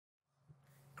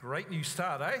Great new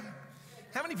start, eh?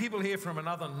 How many people here from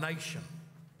another nation?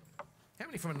 How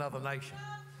many from another nation?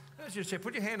 Let's just say,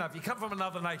 put your hand up. You come from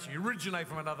another nation. You originate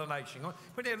from another nation.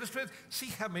 Put your hand, let's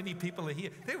see how many people are here.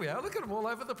 There we are. Look at them all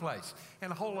over the place.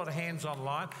 And a whole lot of hands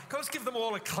online. Let's give them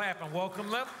all a clap and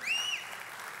welcome them.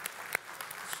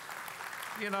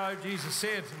 You know, Jesus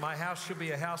said, my house should be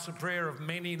a house of prayer of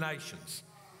many nations.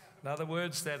 In other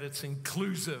words, that it's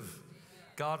inclusive.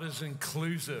 God is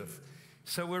inclusive.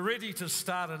 So we're ready to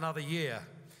start another year.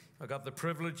 I got the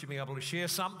privilege of being able to share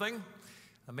something,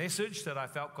 a message that I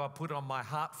felt God put on my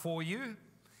heart for you.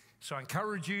 So I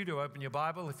encourage you to open your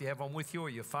Bible if you have one with you, or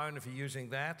your phone if you're using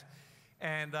that,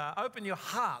 and open your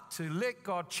heart to let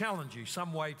God challenge you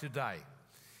some way today.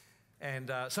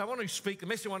 And so I want to speak, the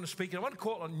message I want to speak, I want to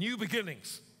call it on new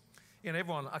beginnings. You know,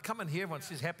 everyone, I come in here, everyone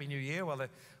says Happy New Year. Well,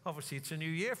 obviously it's a new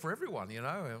year for everyone, you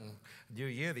know. New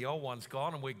year, the old one's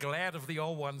gone, and we're glad of the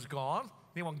old one's gone.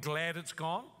 Anyone glad it's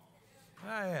gone? Oh,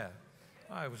 yeah.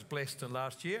 I was blessed in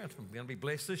last year. I'm going to be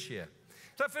blessed this year.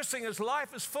 So first thing is,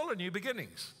 life is full of new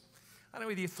beginnings. I don't know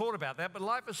whether you thought about that, but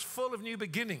life is full of new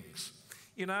beginnings.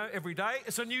 You know, every day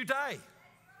it's a new day.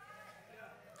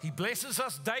 He blesses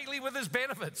us daily with his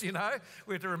benefits, you know.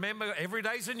 We have to remember every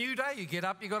day's a new day. You get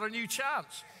up, you got a new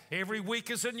chance. Every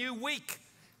week is a new week.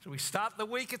 So we start the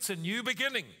week, it's a new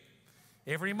beginning.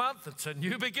 Every month, it's a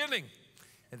new beginning.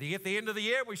 And at the end of the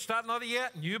year, we start another year,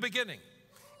 new beginning.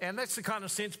 And that's the kind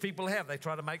of sense people have. They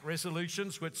try to make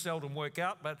resolutions, which seldom work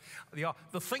out, but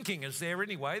the thinking is there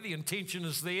anyway. The intention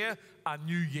is there, a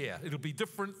new year. It'll be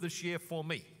different this year for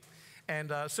me.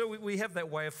 And so we have that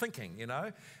way of thinking, you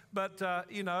know. But,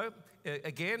 you know,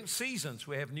 again, seasons.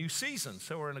 We have new seasons.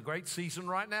 So we're in a great season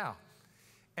right now.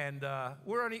 And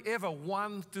we're only ever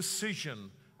one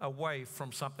decision away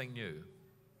from something new.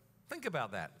 Think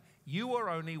about that. You are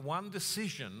only one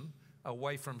decision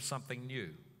away from something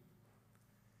new.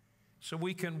 So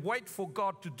we can wait for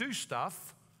God to do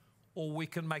stuff, or we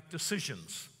can make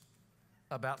decisions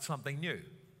about something new.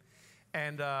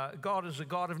 And God is a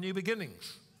God of new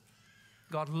beginnings.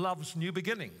 God loves new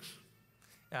beginnings.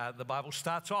 The Bible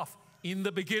starts off, in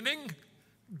the beginning,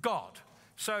 God.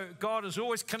 So God is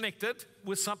always connected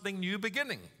with something new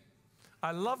beginning.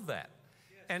 I love that.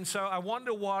 And so I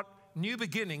wonder what new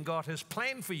beginning God has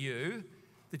planned for you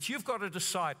that you've got to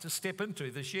decide to step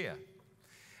into this year.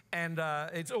 And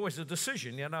it's always a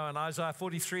decision, you know. In Isaiah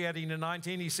 43, 18 and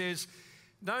 19, he says,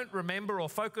 don't remember or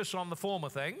focus on the former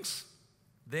things.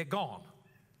 They're gone.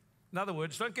 In other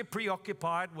words, don't get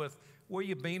preoccupied with where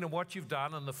you've been and what you've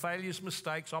done and the failures,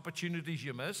 mistakes, opportunities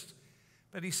you missed.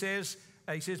 But he says,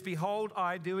 behold,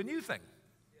 I do a new thing.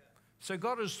 So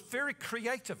God is very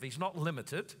creative. He's not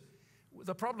limited.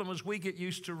 The problem is we get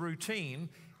used to routine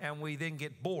and we then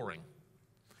get boring.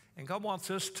 And God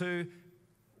wants us to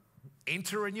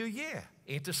enter a new year,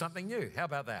 enter something new. How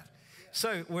about that?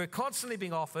 So we're constantly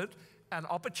being offered an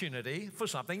opportunity for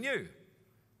something new.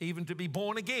 Even to be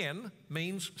born again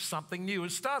means something new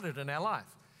has started in our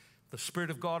life. The Spirit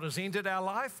of God has entered our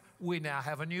life. We now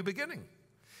have a new beginning.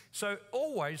 So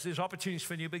always there's opportunities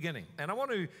for new beginning. And I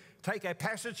want to take a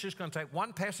passage, just going to take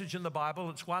one passage in the Bible.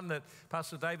 It's one that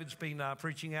Pastor David's been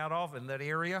preaching out of in that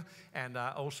area, and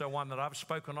also one that I've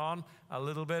spoken on a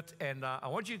little bit. And I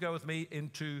want you to go with me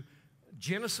into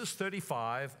Genesis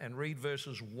 35 and read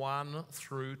verses 1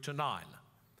 through to 9.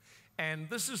 And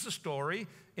this is the story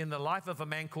in the life of a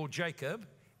man called Jacob,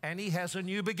 and he has a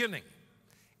new beginning.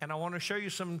 And I want to show you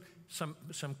some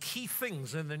key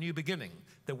things in the new beginning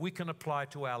that we can apply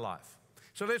to our life.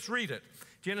 So let's read it.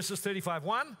 Genesis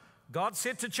 35:1, God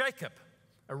said to Jacob,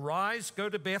 arise, go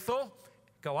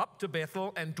up to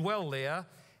Bethel and dwell there,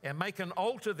 and make an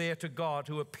altar there to God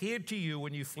who appeared to you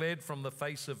when you fled from the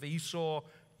face of Esau,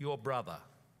 your brother.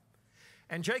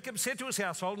 And Jacob said to his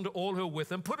household and to all who are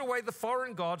with him, put away the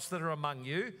foreign gods that are among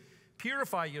you,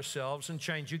 purify yourselves and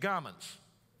change your garments.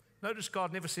 Notice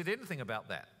God never said anything about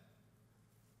that.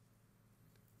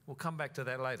 We'll come back to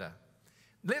that later.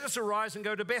 Let us arise and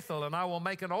go to Bethel, and I will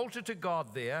make an altar to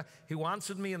God there, who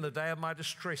answered me in the day of my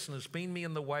distress and has been me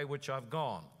in the way which I've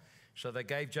gone. So they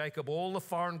gave Jacob all the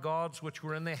foreign gods which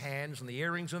were in their hands and the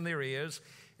earrings in their ears,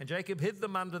 and Jacob hid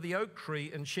them under the oak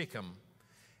tree in Shechem.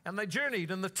 And they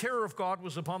journeyed, and the terror of God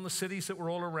was upon the cities that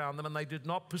were all around them, and they did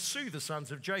not pursue the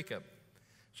sons of Jacob.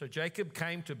 So Jacob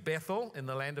came to Bethel in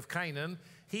the land of Canaan,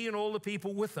 he and all the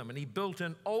people with him, and he built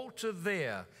an altar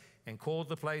there and called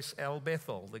the place El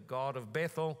Bethel, the God of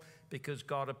Bethel, because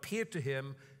God appeared to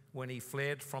him when he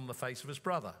fled from the face of his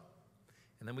brother.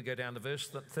 And then we go down to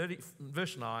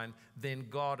verse 9. Then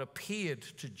God appeared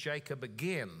to Jacob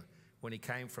again when he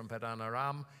came from Padan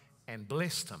Aram and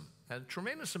blessed him. A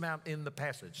tremendous amount in the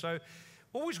passage. So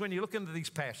always when you look into these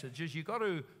passages, you've got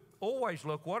to always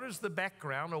look, what is the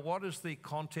background or what is the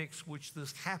context which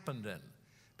this happened in?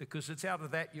 Because it's out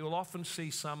of that you'll often see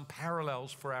some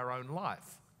parallels for our own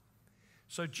life.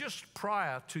 So just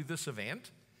prior to this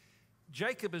event,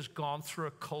 Jacob has gone through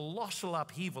a colossal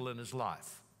upheaval in his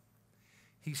life.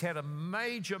 He's had a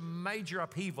major, major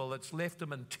upheaval that's left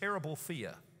him in terrible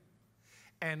fear.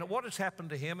 And what has happened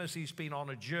to him is he's been on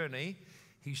a journey.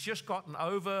 He's just gotten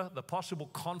over the possible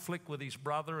conflict with his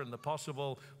brother and the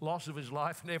possible loss of his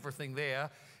life and everything there.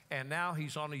 And now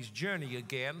he's on his journey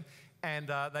again.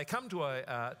 And they come to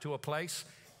a place,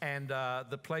 and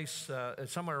the place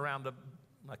is somewhere around,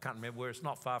 I can't remember where, it's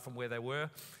not far from where they were.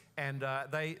 And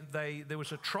there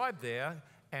was a tribe there,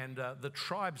 and the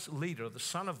tribe's leader, the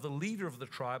son of the leader of the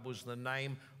tribe, was the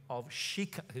name of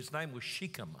Shechem. His name was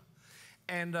Shechem.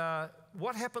 And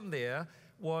what happened there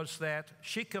was that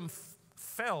Shechem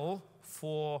fell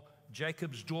for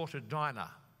Jacob's daughter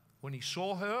Dinah. When he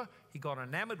saw her, he got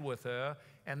enamored with her,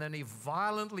 and then he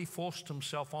violently forced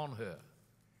himself on her.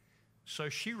 So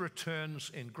she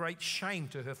returns in great shame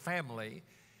to her family,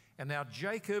 and now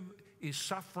Jacob is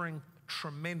suffering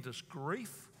tremendous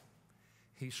grief.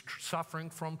 He's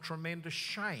suffering from tremendous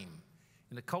shame.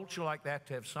 In a culture like that,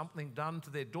 to have something done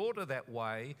to their daughter that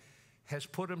way has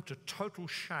put him to total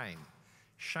shame.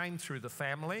 Shame through the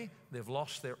family, they've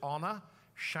lost their honor.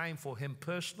 Shame for him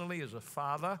personally as a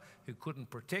father who couldn't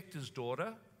protect his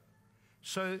daughter.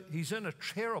 So he's in a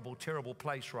terrible, terrible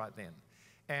place right then.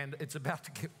 And it's about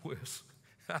to get worse.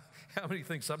 How many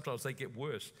things sometimes they get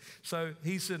worse? So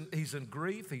he's in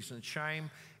grief, he's in shame,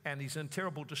 and he's in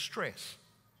terrible distress.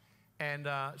 And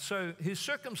so his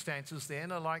circumstances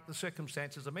then are like the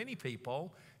circumstances of many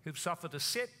people who've suffered a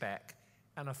setback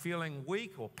and are feeling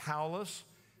weak or powerless,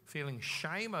 feeling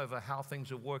shame over how things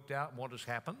have worked out and what has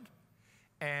happened,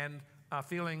 and are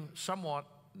feeling somewhat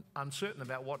uncertain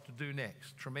about what to do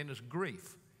next. Tremendous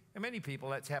grief. And many people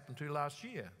that's happened to last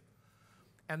year.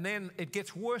 And then it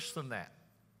gets worse than that.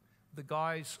 The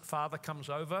guy's father comes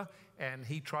over and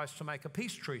he tries to make a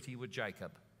peace treaty with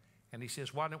Jacob. And he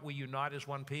says, why don't we unite as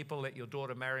one people, let your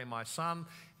daughter marry my son,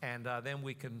 and then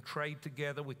we can trade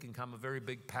together, we can become a very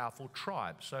big, powerful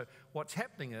tribe. So what's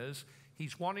happening is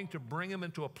he's wanting to bring him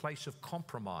into a place of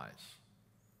compromise.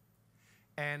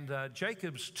 And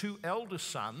Jacob's two eldest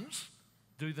sons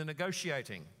do the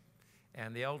negotiating.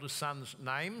 And the eldest sons'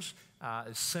 names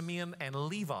is Simeon and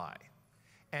Levi.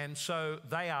 And so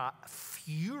they are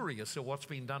furious at what's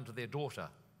been done to their daughter,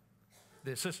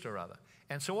 their sister rather.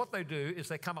 And so what they do is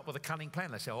they come up with a cunning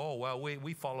plan. They say, oh, well,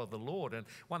 we follow the Lord. And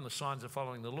one of the signs of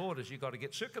following the Lord is you've got to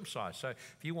get circumcised. So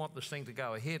if you want this thing to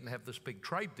go ahead and have this big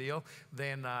trade deal,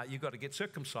 then you've got to get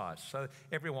circumcised. So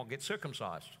everyone gets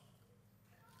circumcised.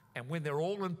 And when they're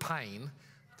all in pain,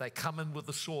 they come in with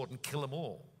the sword and kill them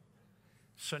all.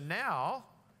 So now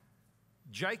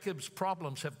Jacob's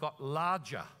problems have got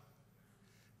larger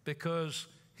because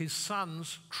his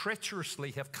sons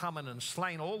treacherously have come in and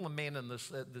slain all the men in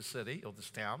this city or this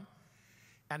town.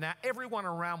 And now everyone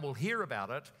around will hear about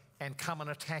it and come and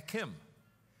attack him.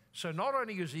 So not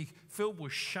only is he filled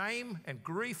with shame and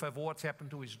grief over what's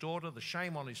happened to his daughter, the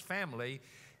shame on his family,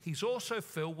 he's also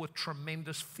filled with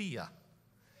tremendous fear.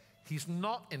 He's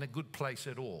not in a good place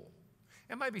at all.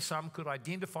 And maybe some could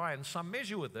identify in some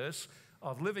measure with this,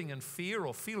 of living in fear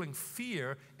or feeling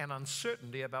fear and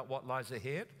uncertainty about what lies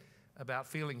ahead, about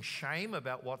feeling shame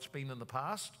about what's been in the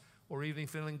past, or even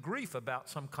feeling grief about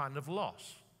some kind of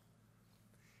loss.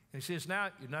 And he says, now,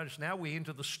 you notice now we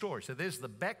enter the story. So there's the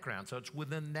background. So it's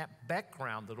within that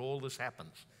background that all this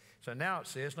happens. So now it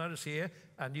says, notice here,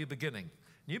 a new beginning.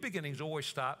 New beginnings always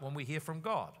start when we hear from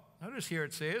God. Notice here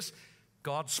it says,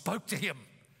 God spoke to him.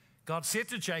 God said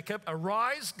to Jacob,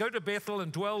 arise, go to Bethel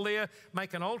and dwell there,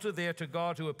 make an altar there to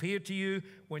God who appeared to you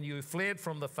when you fled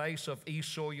from the face of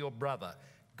Esau your brother.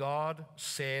 God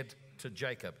said to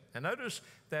Jacob. And notice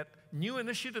that new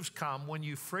initiatives come when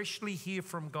you freshly hear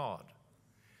from God.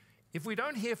 If we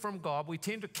don't hear from God, we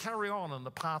tend to carry on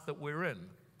the path that we're in.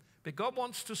 But God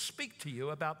wants to speak to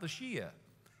you about this year.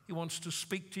 He wants to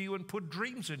speak to you and put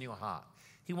dreams in your heart.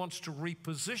 He wants to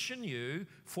reposition you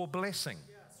for blessing.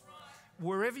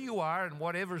 Wherever you are and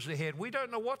whatever's ahead, we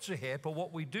don't know what's ahead, but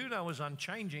what we do know is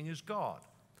unchanging is God.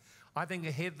 I think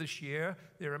ahead this year,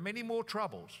 there are many more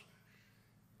troubles.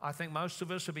 I think most of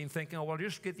us have been thinking, oh, well,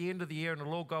 just get the end of the year and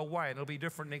it'll all go away and it'll be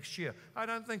different next year. I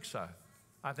don't think so.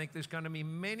 I think there's going to be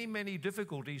many, many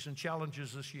difficulties and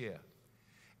challenges this year.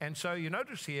 And so you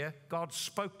notice here, God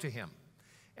spoke to him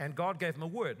and God gave him a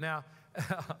word. Now,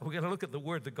 we're going to look at the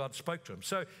word that God spoke to him.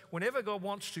 So whenever God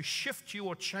wants to shift you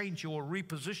or change you or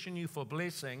reposition you for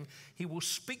blessing, he will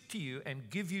speak to you and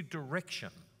give you direction.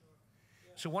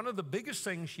 So one of the biggest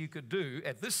things you could do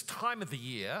at this time of the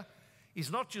year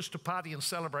is not just to party and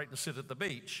celebrate and sit at the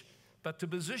beach, but to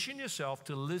position yourself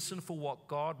to listen for what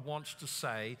God wants to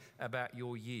say about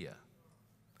your year.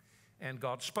 And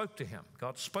God spoke to him.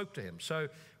 God spoke to him. So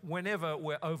whenever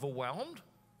we're overwhelmed,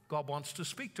 God wants to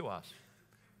speak to us.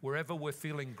 Wherever we're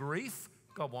feeling grief,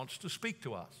 God wants to speak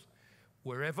to us.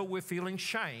 Wherever we're feeling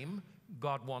shame,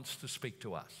 God wants to speak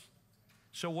to us.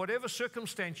 So whatever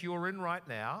circumstance you're in right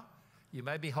now, you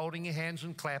may be holding your hands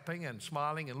and clapping and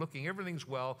smiling and looking, everything's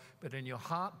well, but in your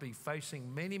heart be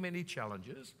facing many, many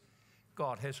challenges.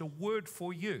 God has a word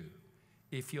for you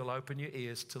if you'll open your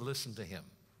ears to listen to him.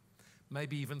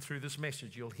 Maybe even through this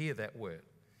message, you'll hear that word.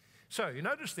 So you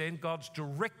notice then God's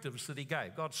directives that he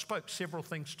gave. God spoke several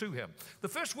things to him. The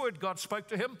first word God spoke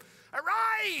to him,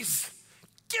 arise,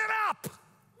 get up,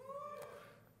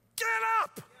 get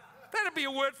up. That'd be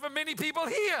a word for many people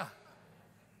here.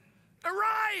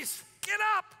 Arise, get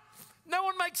up. No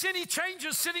one makes any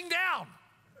changes sitting down.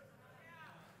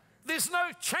 There's no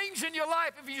change in your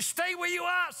life if you stay where you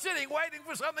are, sitting, waiting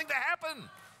for something to happen.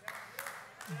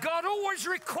 God always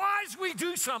requires we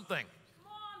do something.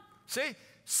 See,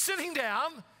 sitting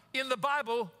down in the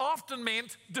Bible often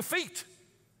meant defeat.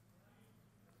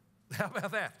 How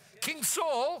about that? King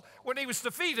Saul, when he was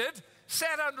defeated,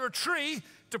 sat under a tree,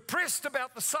 depressed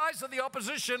about the size of the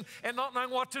opposition and not knowing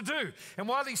what to do. And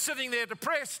while he's sitting there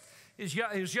depressed,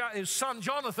 his son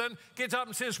Jonathan gets up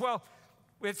and says, well,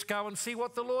 let's go and see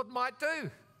what the Lord might do.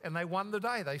 And they won the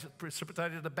day. They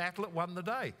precipitated a battle that won the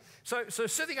day. So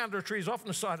sitting under a tree is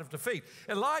often a sign of defeat.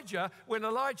 Elijah, when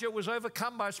Elijah was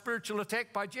overcome by a spiritual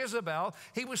attack by Jezebel,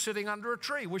 he was sitting under a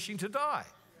tree wishing to die.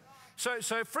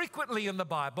 So frequently in the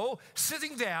Bible,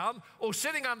 sitting down or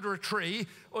sitting under a tree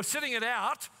or sitting it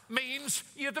out means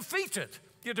you're defeated.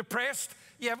 You're depressed.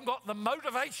 You haven't got the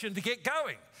motivation to get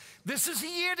going. This is a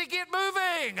year to get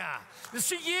moving.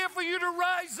 This is a year for you to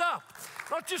rise up.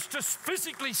 Not just to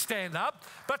physically stand up,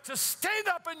 but to stand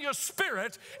up in your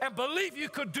spirit and believe you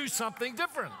could do something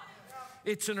different.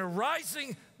 It's an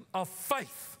arising of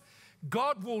faith.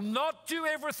 God will not do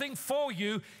everything for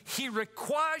you. He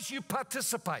requires you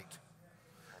participate.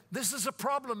 This is a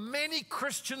problem many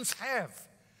Christians have.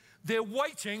 They're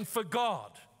waiting for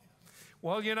God.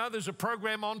 Well, you know, there's a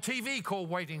program on TV called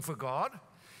Waiting for God.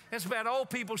 It's about old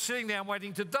people sitting down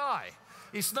waiting to die.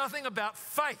 It's nothing about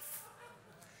faith.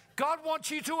 God wants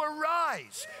you to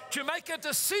arise, to make a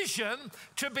decision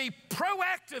to be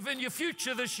proactive in your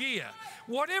future this year.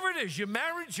 Whatever it is, your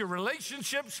marriage, your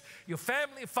relationships, your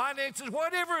family, finances,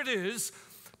 whatever it is,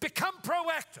 become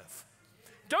proactive.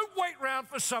 Don't wait around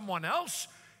for someone else.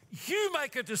 You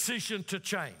make a decision to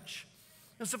change.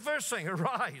 That's the first thing.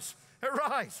 Arise,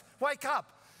 arise, wake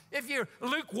up. If you're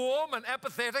lukewarm and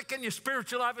apathetic and your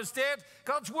spiritual life is dead,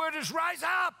 God's word is rise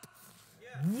up.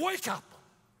 Yeah. Wake up.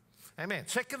 Amen.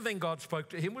 Second thing God spoke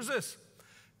to him was this.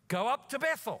 Go up to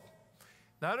Bethel.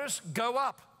 Notice, go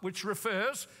up, which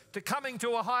refers to coming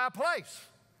to a higher place,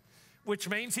 which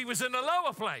means he was in a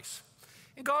lower place.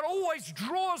 And God always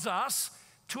draws us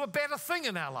to a better thing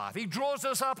in our life. He draws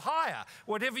us up higher.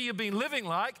 Whatever you've been living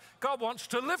like, God wants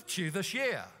to lift you this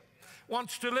year.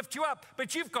 Wants to lift you up,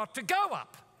 but you've got to go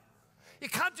up. You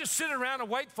can't just sit around and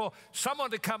wait for someone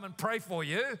to come and pray for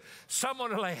you, someone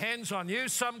to lay hands on you,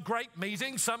 some great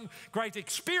meeting, some great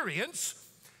experience.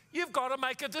 You've got to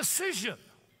make a decision.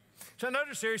 So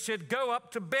notice there he said, go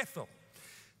up to Bethel.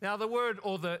 Now the word,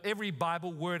 or every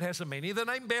Bible word has a meaning. The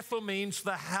name Bethel means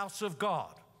the house of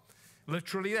God.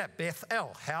 Literally that,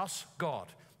 Bethel, house, God.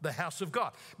 The house of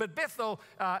God. But Bethel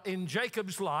in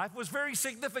Jacob's life was very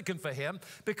significant for him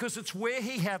because it's where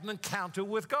he had an encounter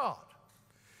with God.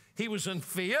 He was in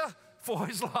fear for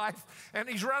his life, and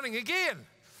he's running again.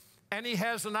 And he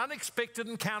has an unexpected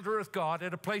encounter with God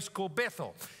at a place called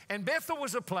Bethel. And Bethel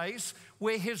was a place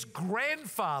where his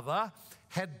grandfather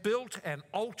had built an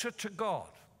altar to God.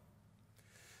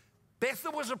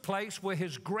 Bethel was a place where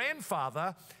his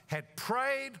grandfather had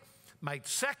prayed, made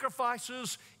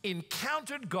sacrifices,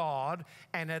 encountered God,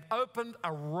 and had opened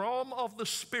a realm of the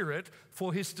Spirit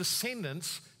for his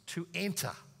descendants to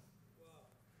enter.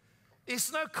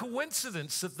 It's no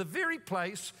coincidence that the very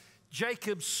place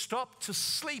Jacob stopped to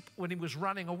sleep when he was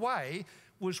running away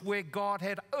was where God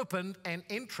had opened an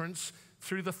entrance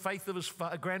through the faith of his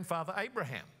grandfather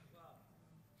Abraham.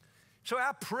 So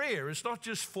our prayer is not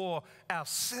just for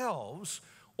ourselves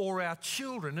or our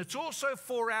children, it's also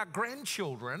for our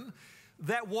grandchildren,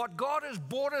 that what God has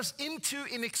brought us into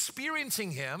in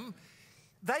experiencing him,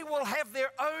 they will have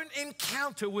their own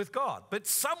encounter with God. But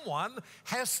someone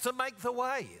has to make the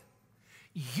way.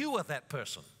 You are that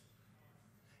person.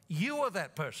 You are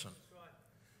that person.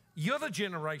 You're the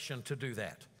generation to do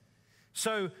that.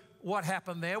 So what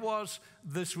happened there was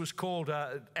this was called,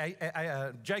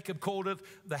 Jacob called it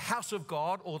the house of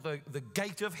God, or the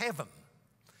gate of heaven.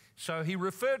 So he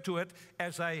referred to it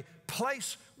as a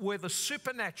place where the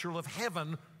supernatural of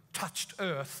heaven touched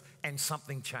earth and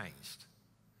something changed.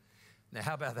 Now,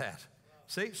 how about that?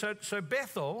 See, so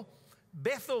Bethel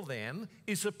then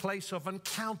is a place of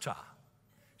encounter.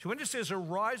 So when it says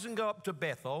arise and go up to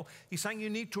Bethel, he's saying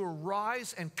you need to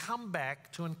arise and come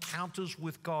back to encounters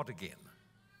with God again.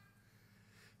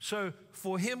 So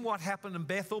for him, what happened in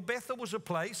Bethel? Bethel was a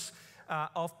place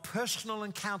of personal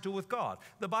encounter with God.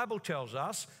 The Bible tells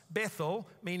us, Bethel,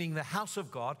 meaning the house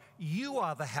of God, you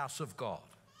are the house of God.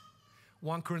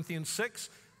 1 Corinthians 6,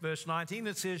 verse 19,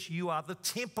 it says, you are the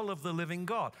temple of the living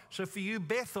God. So for you,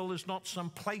 Bethel is not some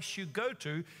place you go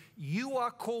to. You are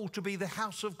called to be the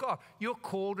house of God. You're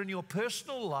called in your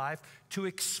personal life to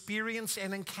experience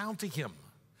and encounter him,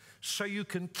 so you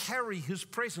can carry his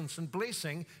presence and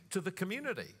blessing to the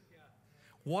community.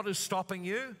 What is stopping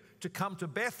you? To come to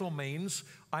Bethel means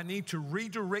I need to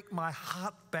redirect my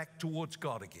heart back towards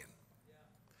God again.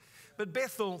 But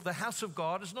Bethel, the house of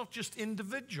God, is not just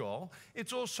individual,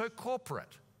 it's also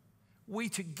corporate. We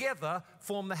together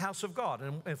form the house of God.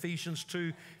 In Ephesians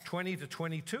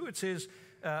 2:20-22,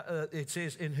 it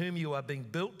says, in whom you are being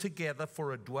built together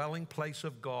for a dwelling place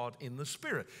of God in the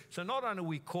Spirit. So not only are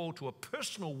we called to a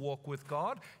personal walk with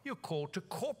God, you're called to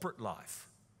corporate life.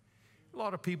 A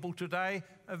lot of people today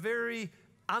are very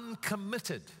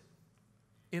uncommitted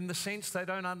in the sense they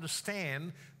don't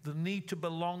understand the need to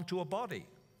belong to a body.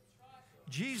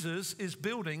 Jesus is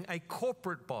building a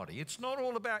corporate body. It's not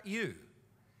all about you.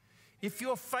 If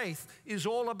your faith is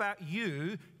all about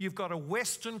you, you've got a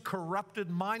Western corrupted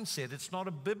mindset. It's not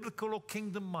a biblical or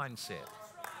kingdom mindset.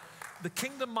 The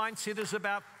kingdom mindset is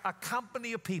about a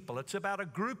company of people. It's about a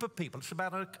group of people. It's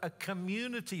about a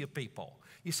community of people.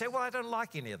 You say, well, I don't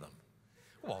like any of them.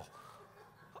 Well,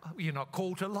 you're not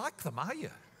called to like them, are you?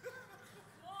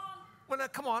 Well, now,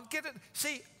 come on, get it.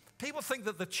 See, people think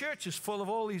that the church is full of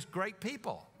all these great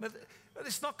people. But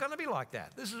it's not going to be like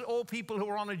that. This is all people who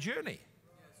are on a journey.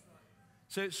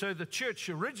 So the church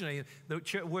originally,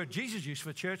 the word Jesus used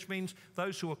for church means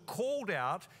those who are called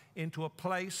out into a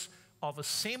place of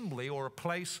assembly or a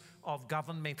place of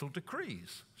governmental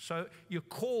decrees. So you're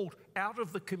called out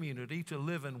of the community to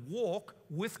live and walk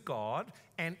with God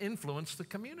and influence the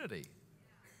community.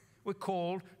 We're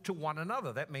called to one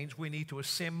another. That means we need to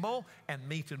assemble and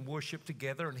meet and worship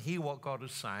together and hear what God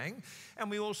is saying. And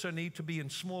we also need to be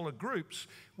in smaller groups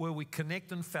where we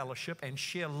connect and fellowship and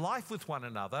share life with one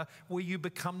another, where you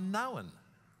become known.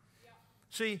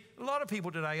 See, a lot of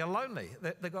people today are lonely.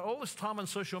 They've got all this time on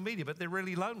social media, but they're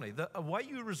really lonely. The way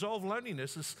you resolve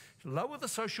loneliness is lower the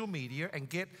social media and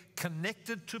get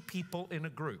connected to people in a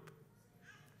group.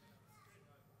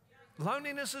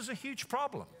 Loneliness is a huge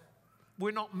problem.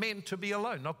 We're not meant to be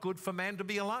alone. Not good for man to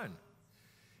be alone.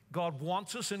 God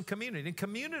wants us in community. In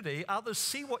community, others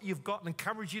see what you've got and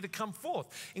encourage you to come forth.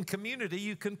 In community,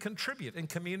 you can contribute. In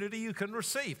community, you can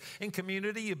receive. In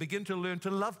community, you begin to learn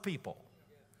to love people.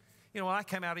 You know, when I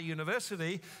came out of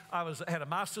university, I had a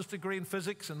master's degree in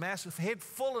physics and maths, head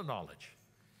full of knowledge.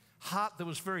 Heart that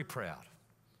was very proud.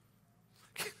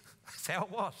 That's how it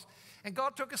was. And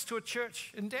God took us to a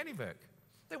church in Dannyburg.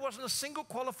 There wasn't a single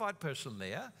qualified person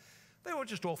there. They were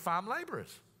just all farm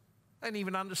laborers. They didn't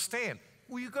even understand.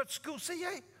 Well, you got school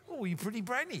CA? Oh, you're pretty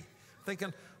brainy.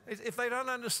 Thinking, if they don't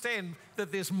understand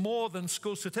that there's more than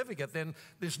school certificate, then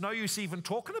there's no use even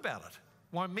talking about it.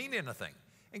 Won't mean anything.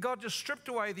 And God just stripped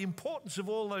away the importance of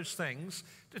all those things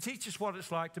to teach us what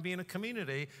it's like to be in a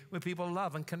community where people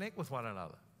love and connect with one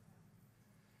another.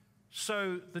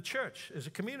 So the church is a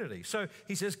community. So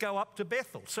he says, go up to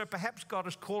Bethel. So perhaps God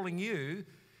is calling you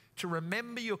to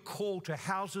remember your call to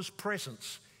house his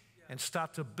presence and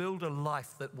start to build a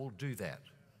life that will do that.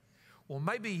 Or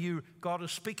maybe God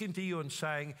is speaking to you and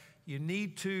saying you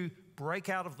need to break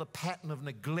out of the pattern of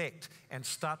neglect and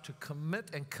start to commit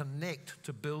and connect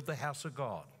to build the house of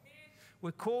God.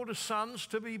 We're called as sons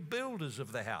to be builders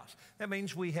of the house. That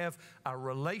means we have a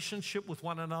relationship with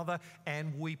one another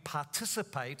and we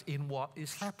participate in what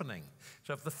is happening.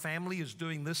 So if the family is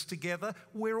doing this together,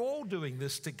 we're all doing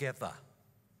this together.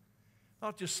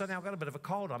 Not just saying, I've got a bit of a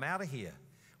cold, I'm out of here.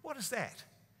 What is that?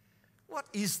 What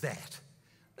is that?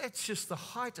 That's just the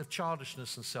height of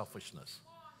childishness and selfishness.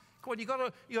 Come on, you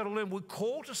got to learn. We're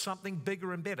called to something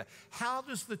bigger and better. How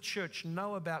does the church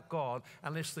know about God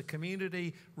unless the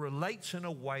community relates in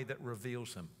a way that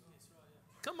reveals him?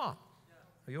 Come on.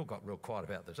 You all got real quiet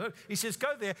about this. He says,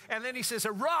 go there, and then he says,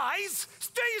 arise,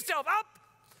 stir yourself up,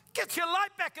 get your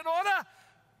light back in order,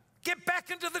 Get back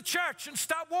into the church and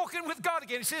start walking with God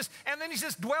again. He says, and then he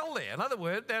says, dwell there. In other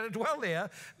words, that dwell there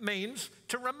means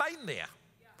to remain there.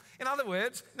 In other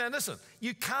words, now listen,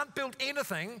 you can't build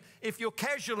anything if you're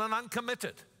casual and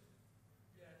uncommitted.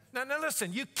 Now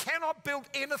listen, you cannot build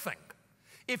anything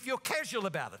if you're casual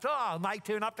about it. Oh, I may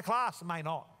turn up to class, I may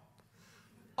not.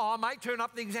 Oh, I may turn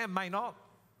up to the exam, may not.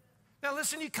 Now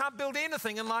listen, you can't build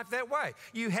anything in life that way.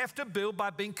 You have to build by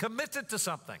being committed to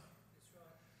something.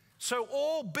 So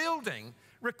all building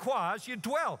requires you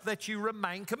dwell, that you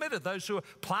remain committed. Those who are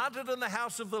planted in the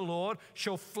house of the Lord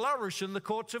shall flourish in the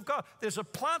courts of God. There's a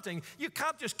planting. You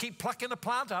can't just keep plucking a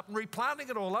plant up and replanting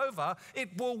it all over.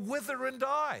 It will wither and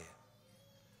die.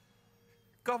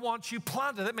 God wants you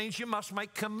planted. That means you must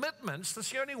make commitments. That's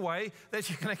the only way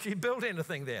that you can actually build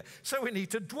anything there. So we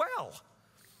need to dwell.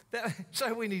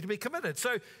 So we need to be committed.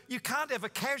 So you can't have a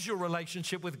casual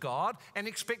relationship with God and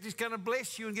expect He's going to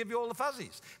bless you and give you all the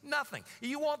fuzzies. Nothing.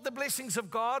 You want the blessings of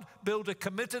God, build a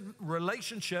committed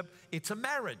relationship. It's a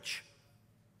marriage.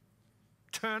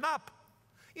 Turn up.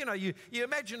 You know, you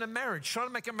imagine a marriage, trying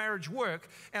to make a marriage work,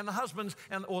 and the husband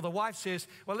or the wife says,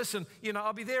 well, listen, you know,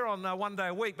 I'll be there on 1 day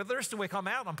a week, but the rest of the week I'm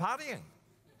out, I'm partying.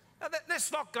 Now,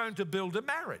 that's not going to build a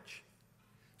marriage.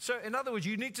 So, in other words,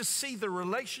 you need to see the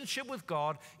relationship with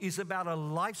God is about a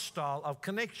lifestyle of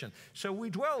connection. So we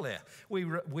dwell there.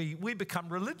 We become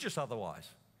religious otherwise.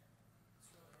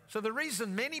 So the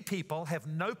reason many people have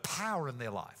no power in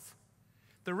their life,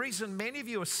 the reason many of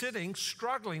you are sitting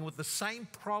struggling with the same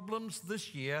problems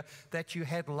this year that you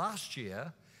had last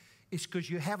year is because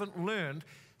you haven't learned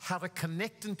how to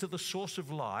connect into the source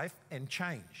of life and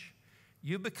change.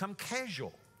 You become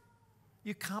casual.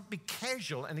 You can't be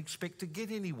casual and expect to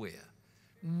get anywhere.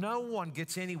 No one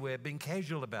gets anywhere being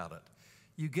casual about it.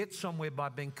 You get somewhere by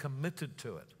being committed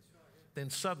to it. Then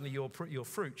suddenly your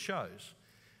fruit shows.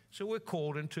 So we're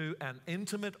called into an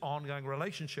intimate, ongoing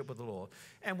relationship with the Lord.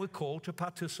 And we're called to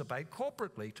participate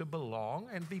corporately, to belong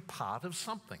and be part of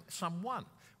something, someone.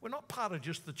 We're not part of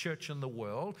just the church in the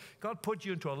world. God put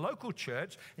you into a local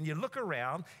church, and you look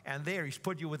around, and there He's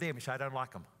put you with them. You say, I don't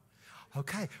like them.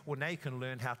 Okay, well, now you can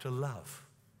learn how to love.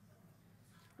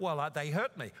 Well, they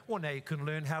hurt me. Well, now you can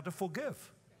learn how to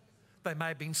forgive. They may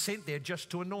have been sent there just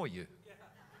to annoy you.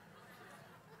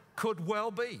 Could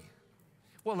well be.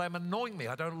 Well, they're annoying me.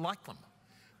 I don't like them.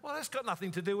 Well, that's got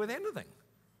nothing to do with anything.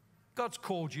 God's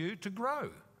called you to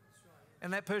grow.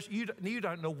 And that person, you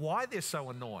don't know why they're so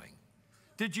annoying.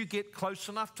 Did you get close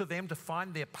enough to them to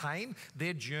find their pain,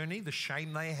 their journey, the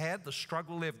shame they had, the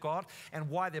struggle they've got,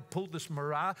 and why they've pulled this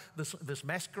this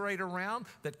masquerade around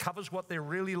that covers what they're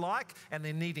really like, and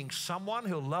they're needing someone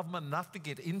who'll love them enough to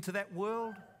get into that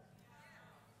world?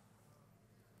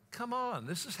 Come on,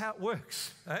 this is how it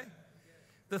works, eh?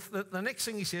 The next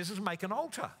thing he says is make an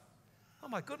altar. Oh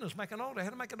my goodness, make an altar. How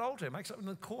to make an altar? Make something in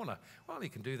the corner. Well, you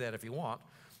can do that if you want.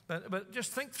 But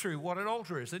just think through what an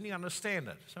altar is, then you understand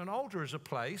it. So an altar is a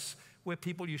place where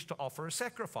people used to offer a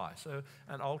sacrifice. So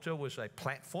an altar was a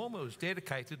platform. It was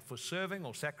dedicated for serving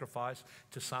or sacrifice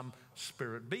to some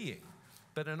spirit being.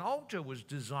 But an altar was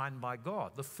designed by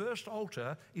God. The first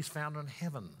altar is found in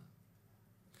heaven.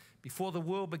 Before the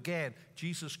world began,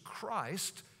 Jesus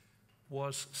Christ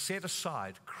was set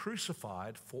aside,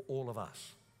 crucified for all of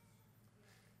us.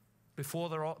 Before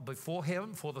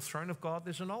heaven, before the throne of God,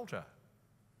 there's an altar.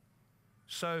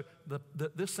 So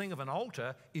this thing of an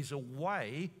altar is a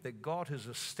way that God has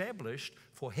established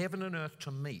for heaven and earth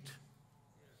to meet.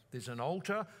 There's an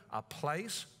altar, a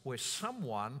place where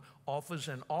someone offers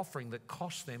an offering that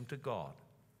costs them to God.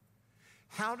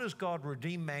 How does God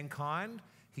redeem mankind?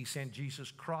 He sent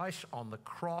Jesus Christ on the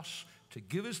cross to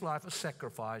give His life a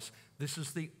sacrifice. This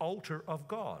is the altar of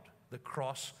God, the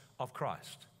cross of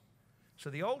Christ. So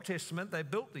the Old Testament, they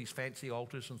built these fancy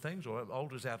altars and things, or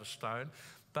altars out of stone.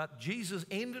 But Jesus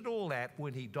ended all that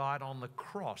when He died on the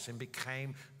cross and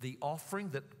became the offering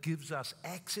that gives us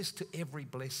access to every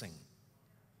blessing.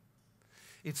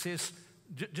 It says,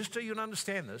 just so you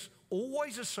understand this,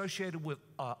 always associated with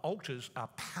altars are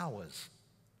powers.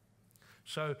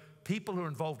 So people who are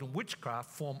involved in witchcraft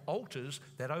form altars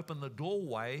that open the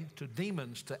doorway to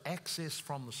demons to access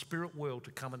from the spirit world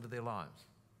to come into their lives.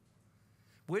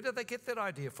 Where did they get that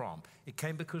idea from? It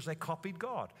came because they copied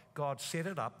God. God set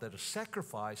it up that a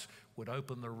sacrifice would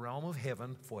open the realm of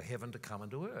heaven for heaven to come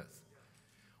into earth.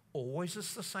 Always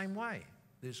it's the same way.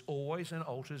 There's always an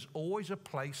altar, there's always a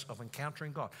place of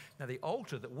encountering God. Now the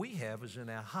altar that we have is in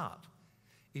our heart.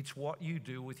 It's what you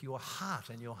do with your heart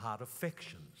and your heart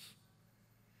affections.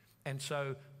 And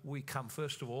so we come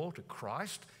first of all to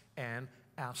Christ, and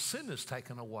our sin is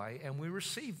taken away and we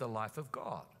receive the life of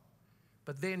God.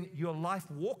 But then your life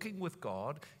walking with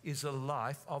God is a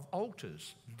life of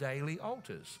altars, daily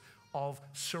altars, of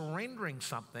surrendering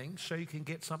something so you can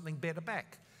get something better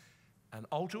back. An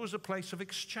altar is a place of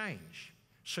exchange.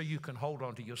 So you can hold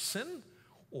on to your sin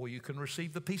or you can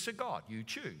receive the peace of God. You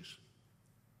choose.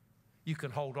 You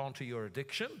can hold on to your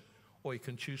addiction or you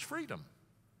can choose freedom.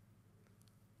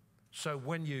 So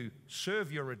when you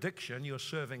serve your addiction, you're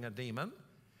serving a demon.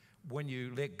 When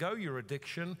you let go your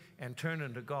addiction and turn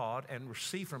into God and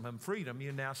receive from Him freedom,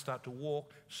 you now start to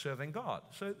walk serving God.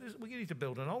 So we need to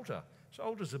build an altar. So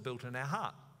altars are built in our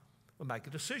heart. We make a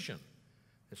decision.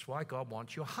 That's why God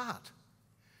wants your heart.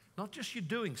 Not just you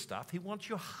doing stuff, He wants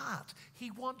your heart. He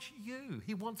wants you.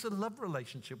 He wants a love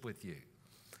relationship with you.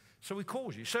 So He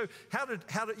calls you. So how did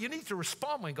you need to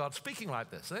respond when God's speaking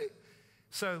like this, eh?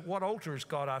 So what altar is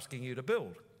God asking you to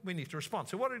build? We need to respond.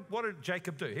 So what did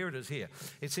Jacob do? Here it is here.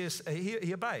 It says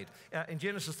he obeyed. In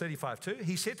Genesis 35:2,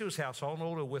 he said to his household and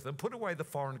all who were with him, put away the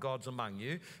foreign gods among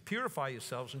you, purify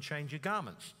yourselves and change your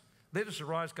garments. Let us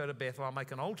arise, go to Bethel. I'll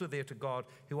make an altar there to God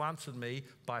who answered me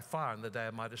by fire in the day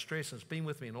of my distress and has been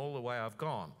with me in all the way I've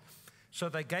gone. So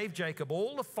they gave Jacob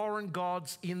all the foreign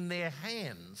gods in their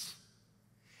hands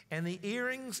and the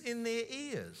earrings in their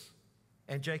ears.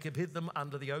 And Jacob hid them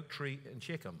under the oak tree in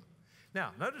Shechem.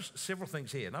 Now, notice several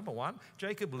things here. Number one,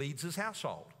 Jacob leads his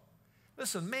household.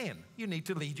 Listen, men, you need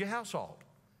to lead your household.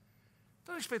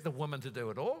 Don't expect the woman to do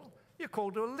it all. You're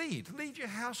called to lead. Lead your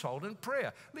household in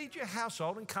prayer. Lead your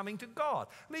household in coming to God.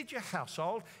 Lead your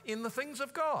household in the things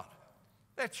of God.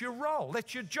 That's your role.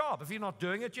 That's your job. If you're not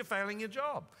doing it, you're failing your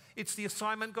job. It's the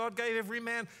assignment God gave every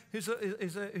man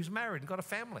who's married and got a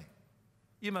family.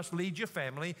 You must lead your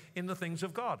family in the things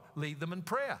of God. Lead them in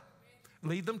prayer.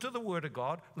 Lead them to the Word of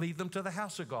God. Lead them to the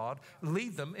house of God.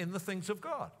 Lead them in the things of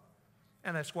God.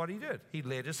 And that's what he did. He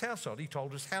led his household. He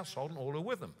told his household and all who were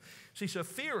with him. See, so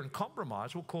fear and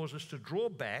compromise will cause us to draw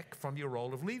back from your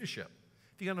role of leadership.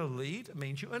 If you're going to lead, it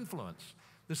means you influence.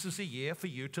 This is a year for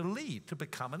you to lead, to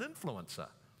become an influencer.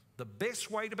 The best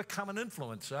way to become an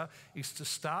influencer is to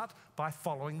start by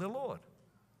following the Lord.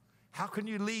 How can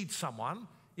you lead someone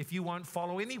if you won't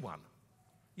follow anyone?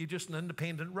 You're just an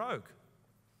independent rogue.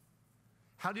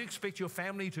 How do you expect your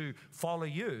family to follow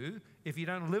you if you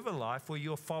don't live a life where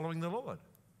you're following the Lord?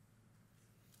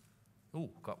 Oh,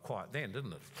 got quiet then,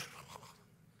 didn't it?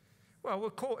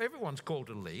 Well, everyone's called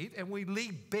to lead, and we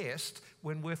lead best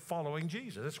when we're following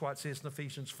Jesus. That's why it says in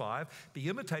Ephesians 5, be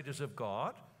imitators of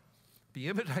God,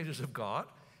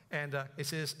 and it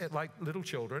says, like little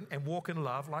children, and walk in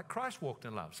love like Christ walked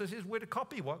in love. So it says we're to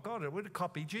copy what God did. We're to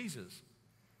copy Jesus.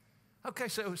 Okay,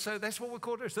 so that's what we're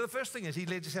called to do. So the first thing is he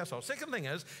led his household. Second thing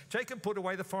is Jacob put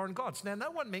away the foreign gods. Now, no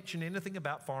one mentioned anything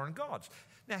about foreign gods.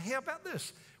 Now, how about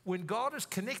this? When God is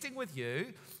connecting with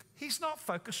you, He's not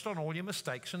focused on all your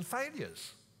mistakes and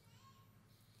failures.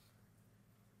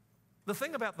 The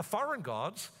thing about the foreign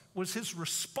gods was his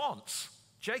response,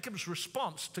 Jacob's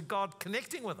response to God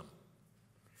connecting with him.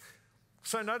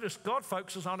 So notice, God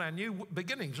focuses on our new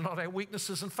beginnings, not our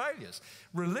weaknesses and failures.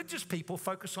 Religious people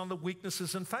focus on the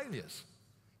weaknesses and failures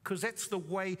because that's the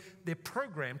way they're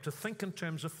programmed to think in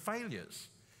terms of failures.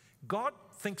 God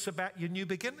thinks about your new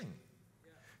beginning.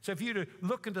 So if you to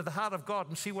look into the heart of God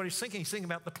and see what He's thinking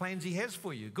about the plans He has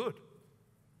for you, good.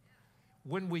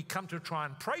 When we come to try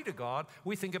and pray to God,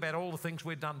 we think about all the things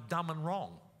we've done dumb and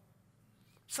wrong.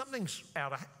 Something's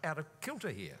out of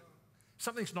kilter here.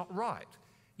 Something's not right.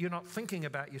 You're not thinking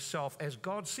about yourself as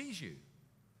God sees you.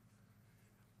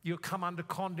 You'll come under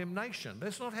condemnation.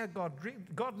 That's not how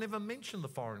God never mentioned the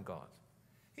foreign gods.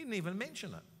 He didn't even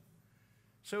mention it.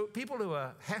 So people who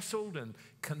are hassled and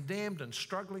condemned and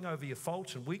struggling over your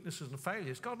faults and weaknesses and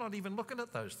failures, God's not even looking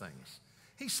at those things.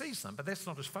 He sees them, but that's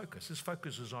not His focus. His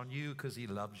focus is on you because He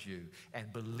loves you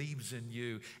and believes in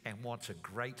you and wants a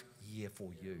great year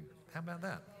for you. How about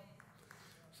that?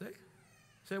 See?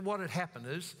 So what had happened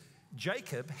is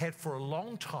Jacob had for a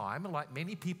long time, like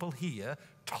many people here,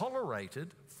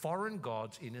 tolerated foreign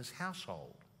gods in his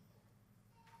household.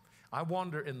 I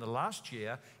wonder in the last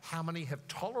year how many have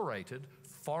tolerated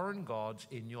foreign gods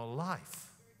in your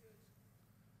life.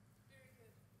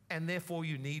 And therefore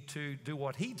you need to do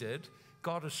what he did.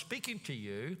 God is speaking to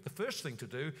you. The first thing to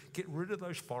do, get rid of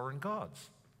those foreign gods.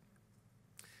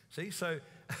 See, so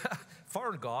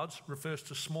foreign gods refers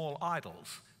to small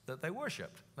idols that they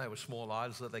worshipped. They were small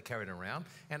idols that they carried around.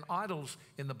 And idols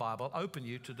in the Bible open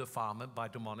you to defilement by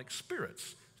demonic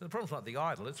spirits. So the problem's not the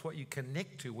idol, it's what you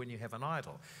connect to when you have an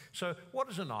idol. So what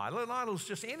is an idol? An idol is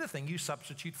just anything you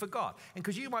substitute for God. And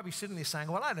because you might be sitting there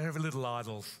saying, well, I don't have little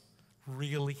idols.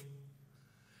 Really?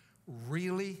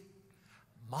 Really?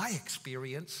 My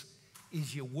experience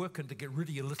is you're working to get rid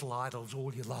of your little idols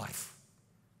all your life.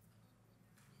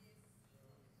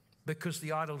 Because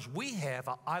the idols we have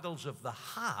are idols of the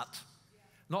heart,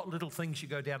 not little things you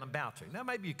go down and bow to. Now,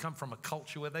 maybe you come from a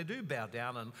culture where they do bow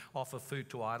down and offer food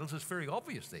to idols. It's very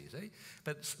obvious these days.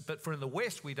 But for in the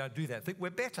West, we don't do that. Think we're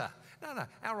better. No,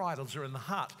 our idols are in the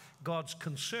heart. God's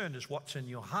concern is what's in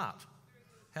your heart.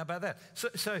 How about that?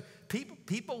 So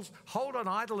people hold an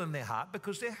idol in their heart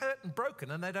because they're hurt and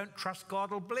broken and they don't trust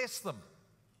God will bless them.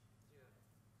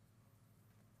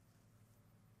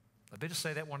 I better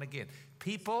say that one again.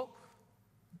 People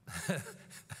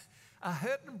are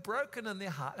hurt and broken in their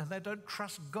heart and they don't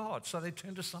trust God, so they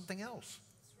turn to something else.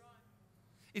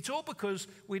 It's all because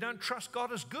we don't trust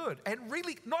God is good. And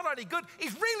really, not only good,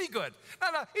 He's really good. No,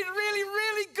 He's really,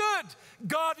 really good.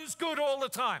 God is good all the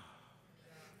time.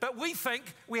 But we think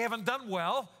we haven't done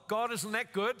well. God isn't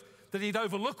that good, that He'd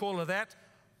overlook all of that.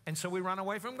 And so we run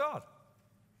away from God.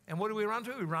 And what do we run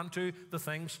to? We run to the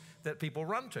things that people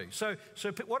run to. So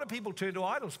what do people turn to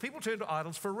idols? People turn to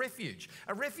idols for refuge.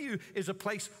 A refuge is a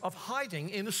place of hiding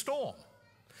in a storm.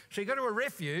 So you go to a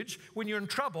refuge when you're in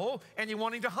trouble and you're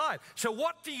wanting to hide. So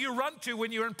what do you run to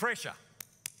when you're in pressure?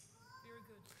 Very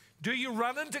good. Do you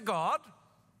run into God?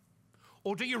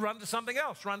 Or do you run to something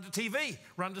else? Run to TV,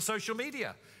 run to social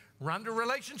media, run to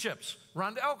relationships,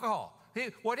 run to alcohol.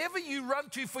 Whatever you run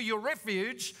to for your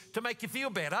refuge to make you feel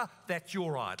better, that's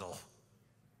your idol.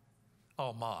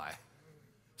 Oh my.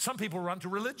 Some people run to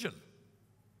religion.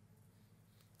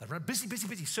 They run busy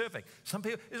surfing. Some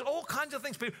people, there's all kinds of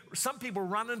things. Some people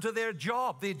run into their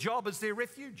job. Their job is their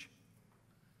refuge.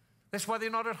 That's why they're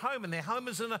not at home, and their home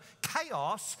is in a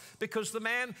chaos because the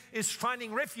man is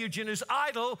finding refuge in his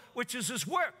idol, which is his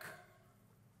work.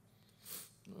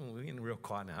 Oh, we're getting real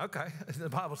quiet now. Okay, the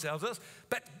Bible tells us,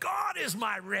 but God is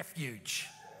my refuge.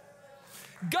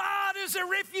 God is a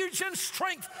refuge and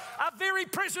strength, a very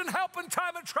present help in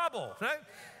time of trouble. Right?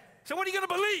 So what are you going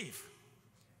to believe?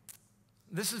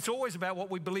 This is always about what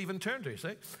we believe and turn to,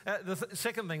 see? The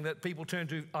second thing that people turn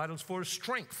to idols for is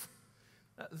strength.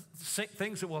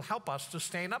 Things that will help us to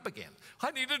stand up again. I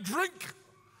need a drink.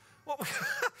 Well,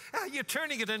 you're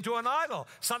turning it into an idol,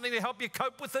 something to help you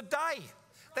cope with the day.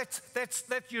 That's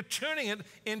you're turning it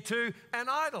into an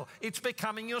idol. It's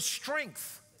becoming your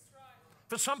strength.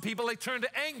 For some people, they turn to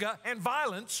anger and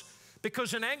violence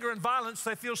because in anger and violence,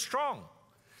 they feel strong.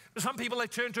 For some people, they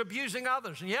turn to abusing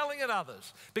others and yelling at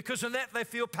others because in that, they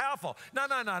feel powerful. No.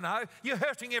 You're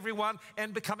hurting everyone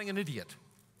and becoming an idiot.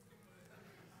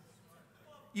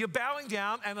 You're bowing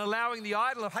down and allowing the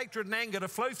idol of hatred and anger to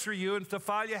flow through you and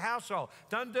defile your household.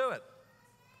 Don't do it.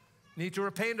 You need to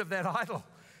repent of that idol.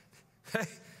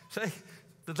 See,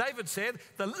 David said,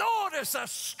 the Lord is the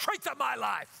strength of my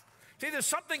life. See, there's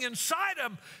something inside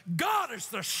him. God is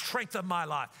the strength of my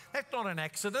life. That's not an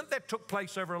accident. That took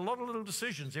place over a lot of little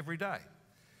decisions every day.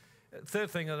 Third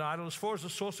thing an idol is for is a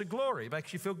source of glory. It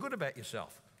makes you feel good about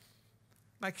yourself.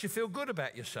 Makes you feel good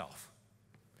about yourself.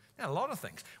 Now, a lot of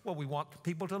things. Well, we want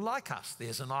people to like us.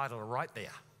 There's an idol right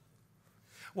there.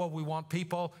 Well, we want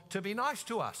people to be nice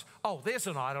to us. Oh, there's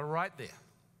an idol right there.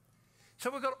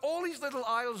 So we've got all these little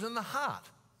idols in the heart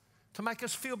to make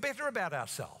us feel better about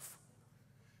ourselves.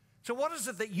 So what is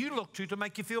it that you look to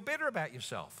make you feel better about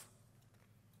yourself?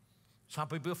 Some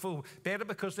people feel better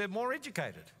because they're more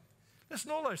educated.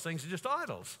 Listen, all those things are just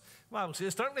idols. The Bible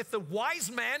says, don't let the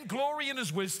wise man glory in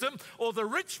his wisdom, or the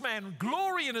rich man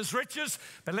glory in his riches,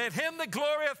 but let him that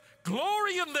glorieth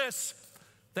glory in this,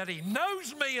 that he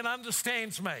knows me and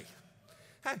understands me.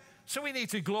 Hey, so we need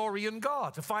to glory in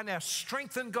God, to find our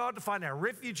strength in God, to find our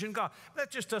refuge in God. That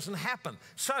just doesn't happen.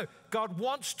 So God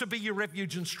wants to be your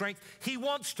refuge and strength. He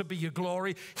wants to be your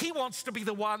glory. He wants to be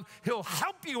the one who'll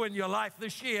help you in your life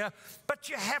this year, but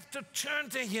you have to turn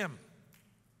to Him.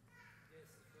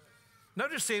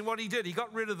 Notice then what He did. He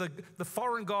got rid of the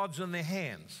foreign gods in their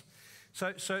hands.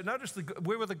 So notice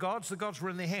where were the gods? The gods were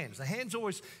in their hands. The hands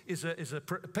always is a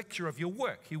picture of your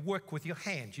work. You work with your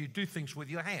hands. You do things with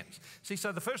your hands. See,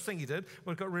 so the first thing He did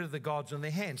was got rid of the gods in their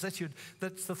hands.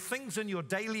 That's the things in your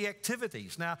daily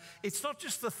activities. Now, it's not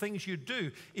just the things you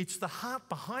do. It's the heart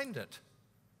behind it.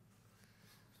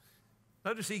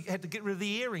 Notice He had to get rid of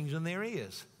the earrings in their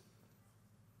ears.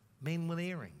 Men with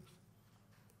earrings.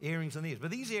 Earrings in the ears.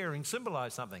 But these earrings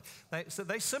symbolize something.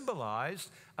 They symbolize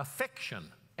affection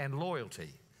and loyalty.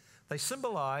 They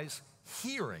symbolize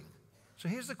hearing. So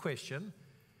here's the question.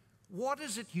 What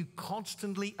is it you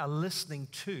constantly are listening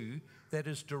to that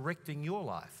is directing your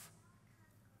life?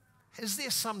 Is there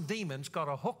some demon's got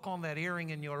a hook on that earring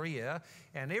in your ear,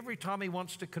 and every time he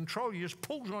wants to control you, just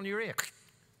pulls on your ear?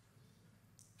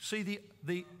 See,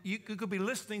 you could be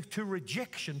listening to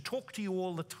rejection talk to you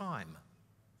all the time.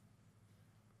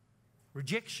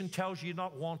 Rejection tells you you're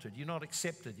not wanted, you're not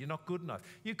accepted, you're not good enough.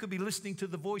 You could be listening to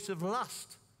the voice of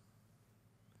lust.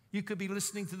 You could be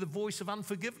listening to the voice of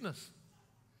unforgiveness.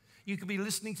 You could be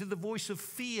listening to the voice of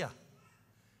fear.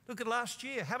 Look at last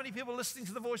year. How many people are listening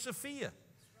to the voice of fear?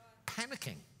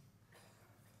 Panicking.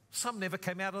 Some never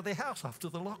came out of their house after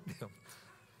the lockdown.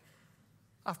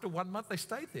 After 1 month, they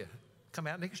stayed there. Come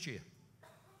out next year.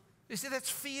 You see, that's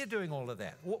fear doing all of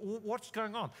that. What's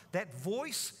going on? That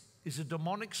voice is a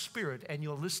demonic spirit, and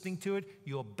you're listening to it.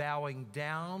 You're bowing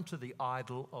down to the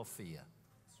idol of fear.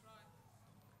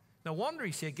 No wonder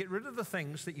he said, get rid of the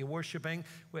things that you're worshiping,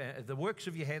 the works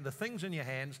of your hand, the things in your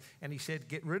hands, and he said,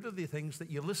 get rid of the things that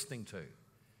you're listening to.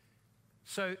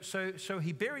 So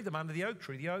he buried them under the oak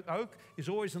tree. The oak is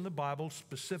always in the Bible,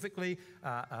 specifically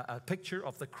a picture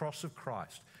of the cross of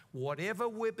Christ. Whatever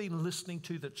we've been listening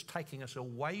to that's taking us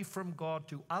away from God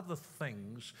to other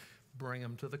things, bring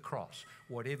them to the cross.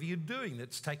 Whatever you're doing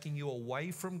that's taking you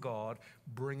away from God,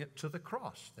 bring it to the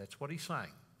cross. That's what he's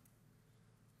saying.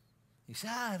 He said,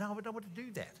 no, I don't want to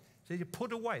do that. So you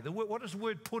put away. What does the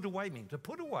word put away mean? To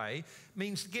put away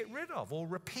means to get rid of or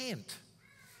repent.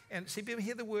 And see, people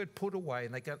hear the word put away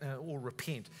and they go, or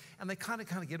repent, and they kind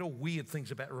of get all weird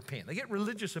things about repent. They get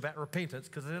religious about repentance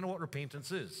because they don't know what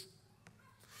repentance is.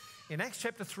 In Acts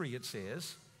chapter 3, it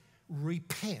says,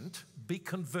 repent, be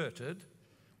converted.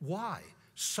 Why?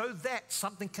 So that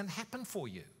something can happen for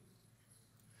you.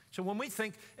 So when we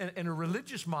think in a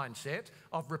religious mindset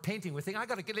of repenting, we think, I've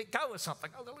got to let go of something.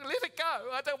 I've got to let it go.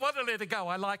 I don't want to let it go.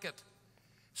 I like it.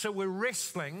 So we're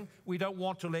wrestling. We don't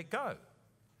want to let go.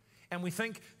 And we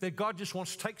think that God just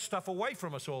wants to take stuff away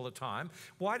from us all the time.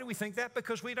 Why do we think that?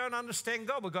 Because we don't understand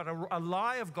God. We've got a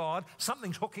lie of God.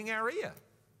 Something's hooking our ear.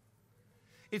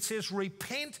 It says,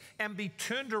 repent and be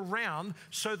turned around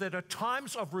so that at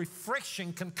times of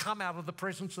refreshing can come out of the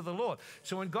presence of the Lord.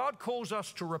 So when God calls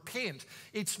us to repent,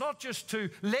 it's not just to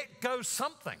let go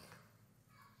something.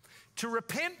 To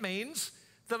repent means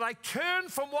that I turn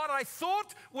from what I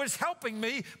thought was helping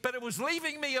me, but it was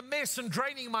leaving me a mess and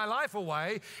draining my life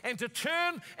away, and to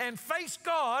turn and face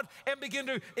God and begin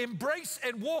to embrace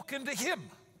and walk into Him.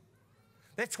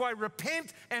 That's why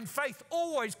repent and faith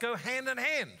always go hand in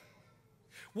hand.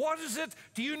 What is it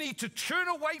do you need to turn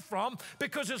away from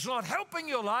because it's not helping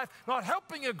your life, not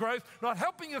helping your growth, not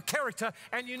helping your character,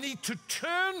 and you need to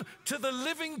turn to the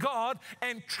living God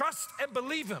and trust and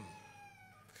believe Him.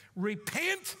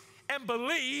 Repent and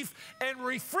believe, and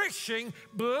refreshing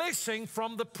blessing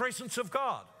from the presence of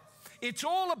God. It's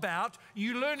all about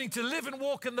you learning to live and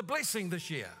walk in the blessing this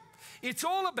year. It's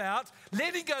all about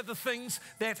letting go of the things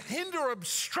that hinder or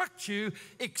obstruct you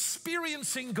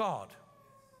experiencing God.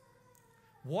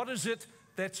 What is it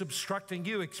that's obstructing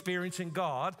you experiencing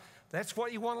God? That's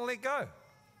what you want to let go.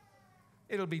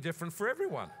 It'll be different for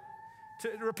everyone.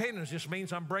 Repentance just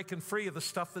means I'm breaking free of the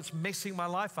stuff that's messing my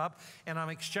life up, and I'm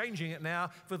exchanging it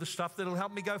now for the stuff that'll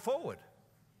help me go forward.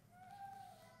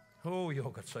 Oh, you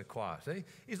all got so quiet. Eh?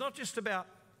 It's not just about,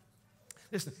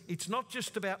 listen, it's not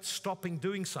just about stopping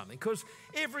doing something, because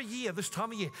every year, this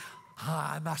time of year,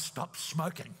 I must stop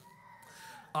smoking.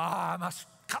 I must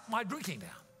cut my drinking down.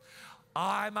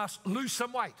 I must lose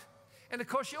some weight. And of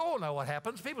course, you all know what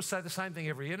happens. People say the same thing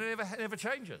every year, and it never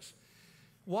changes.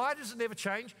 Why does it never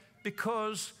change?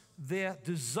 Because their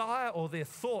desire or their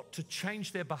thought to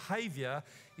change their behavior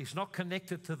is not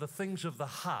connected to the things of the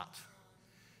heart.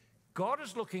 God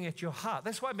is looking at your heart.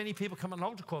 That's why many people come on an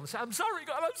altar call and say, I'm sorry,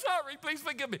 God, I'm sorry, please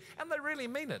forgive me. And they really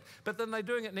mean it. But then they're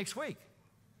doing it next week.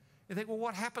 You think, well,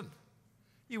 what happened?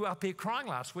 You were up here crying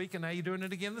last week, and now you're doing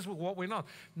it again this week. What went on?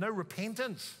 No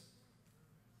repentance.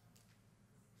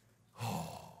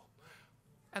 Oh.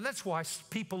 And that's why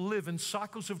people live in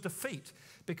cycles of defeat,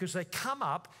 because they come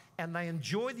up and they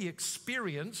enjoy the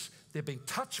experience. They've been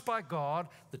touched by God.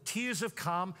 The tears have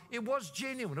come. It was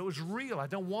genuine. It was real. I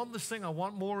don't want this thing. I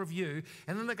want more of you.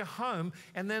 And then they go home,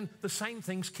 and then the same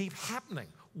things keep happening.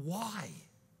 Why?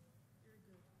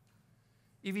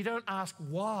 If you don't ask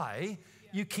why,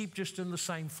 you keep just in the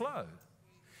same flow.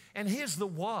 And here's the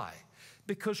why.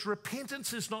 Because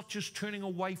repentance is not just turning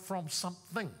away from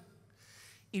something.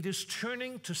 It is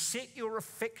turning to set your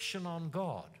affection on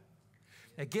God.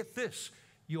 Now get this,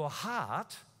 your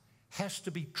heart has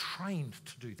to be trained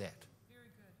to do that. Very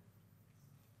good.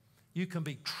 You can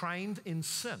be trained in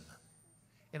sin.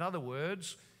 In other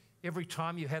words, every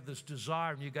time you had this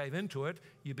desire and you gave into it,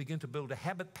 you begin to build a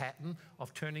habit pattern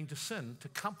of turning to sin to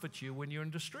comfort you when you're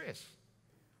in distress.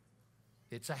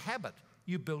 It's a habit.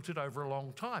 You built it over a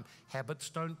long time. Habits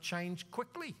don't change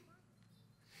quickly.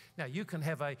 Now, you can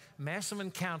have a massive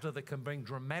encounter that can bring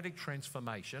dramatic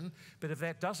transformation, but if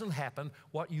that doesn't happen,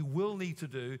 what you will need to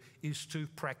do is to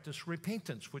practice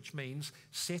repentance, which means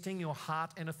setting your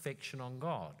heart and affection on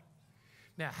God.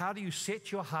 Now, how do you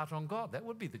set your heart on God? That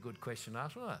would be the good question to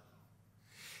ask, wouldn't it?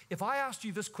 If I asked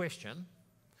you this question,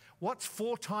 what's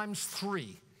 4 times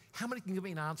 3? How many can give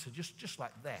me an answer just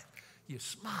like that? You're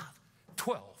smart.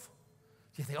 12.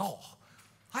 You think, oh,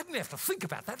 I didn't have to think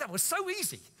about that. That was so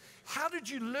easy. How did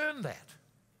you learn that?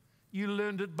 You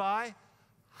learned it by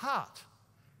heart.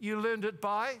 You learned it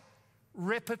by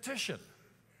repetition.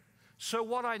 So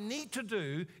what I need to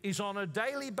do is on a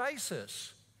daily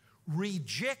basis,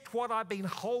 reject what I've been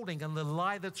holding and the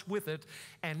lie that's with it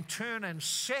and turn and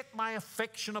set my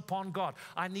affection upon God.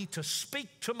 I need to speak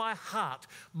to my heart,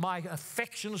 my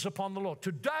affections upon the Lord.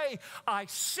 Today, I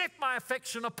set my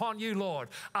affection upon you, Lord.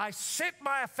 I set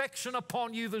my affection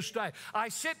upon you this day. I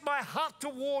set my heart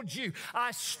towards you.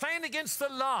 I stand against the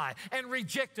lie and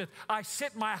reject it. I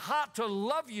set my heart to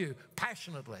love you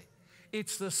passionately.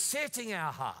 It's the setting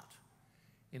our heart.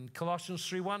 In Colossians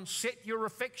 3:1, set your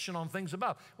affection on things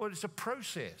above. Well, it's a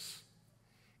process.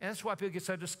 And that's why people get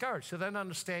so discouraged. So they don't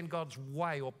understand God's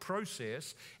way or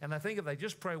process, and they think if they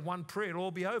just pray one prayer, it'll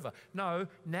all be over. No,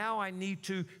 now I need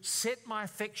to set my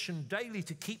affection daily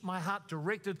to keep my heart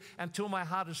directed until my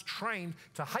heart is trained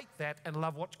to hate that and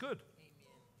love what's good.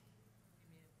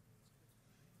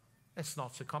 It's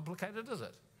not so complicated, is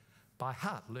it? By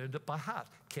heart, learned it by heart,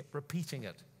 kept repeating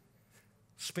it.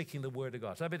 Speaking the word of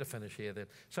God. So I better finish here then.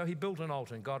 So he built an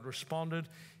altar and God responded,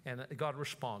 and God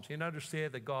responds. You notice there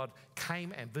that God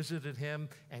came and visited him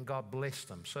and God blessed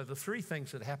him. So the 3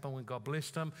 things that happened when God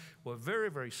blessed him were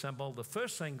very, very simple. The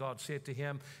first thing God said to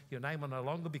him, your name will no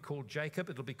longer be called Jacob,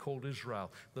 it'll be called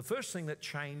Israel. The first thing that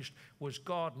changed was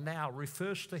God now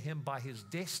refers to him by his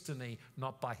destiny,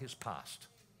 not by his past.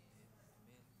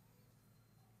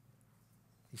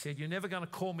 He said, you're never going to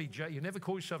call me, you never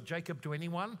call yourself Jacob to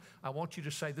anyone. I want you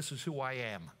to say, this is who I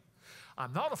am.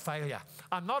 I'm not a failure.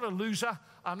 I'm not a loser.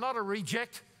 I'm not a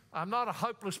reject. I'm not a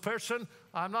hopeless person.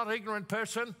 I'm not an ignorant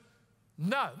person.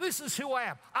 No, this is who I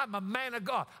am. I'm a man of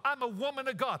God. I'm a woman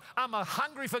of God. I'm a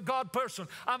hungry for God person.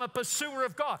 I'm a pursuer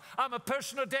of God. I'm a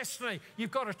person of destiny.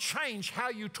 You've got to change how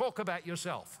you talk about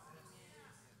yourself.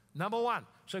 Number 1.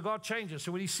 So God changes.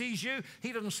 So when he sees you,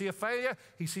 he doesn't see a failure.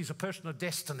 He sees a person of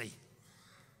destiny.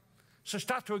 So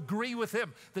start to agree with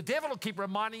him. The devil will keep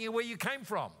reminding you where you came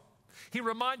from. He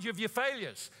reminds you of your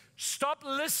failures. Stop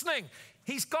listening.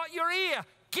 He's got your ear.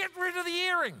 Get rid of the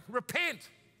earring. Repent.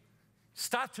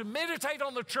 Start to meditate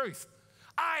on the truth.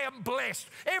 I am blessed.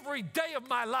 Every day of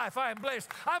my life I am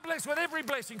blessed. I'm blessed with every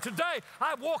blessing. Today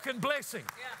I walk in blessing.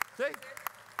 Yeah. See?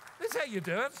 That's how you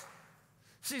do it.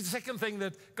 See, the second thing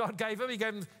that God gave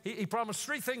him, he promised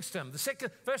 3 things to him.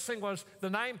 First thing was the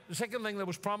name. The second thing that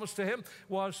was promised to him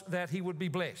was that he would be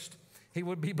blessed. He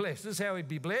would be blessed. This is how he'd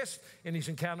be blessed in his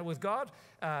encounter with God.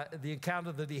 The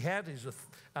encounter that he had is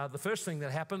the first thing that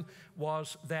happened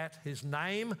was that his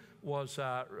name was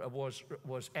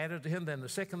added to him. Then the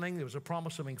second thing, there was a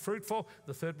promise of being fruitful.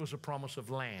 The third was a promise of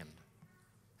land.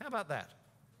 How about that?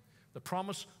 The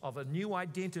promise of a new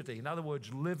identity. In other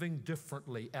words, living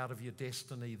differently out of your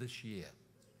destiny this year.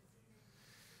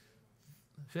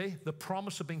 See, the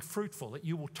promise of being fruitful, that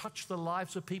you will touch the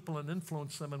lives of people and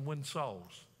influence them and win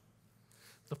souls.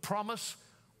 The promise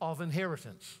of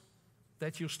inheritance,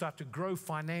 that you'll start to grow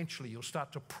financially, you'll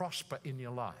start to prosper in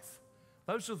your life.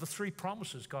 Those are the 3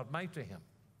 promises God made to him.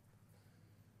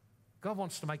 God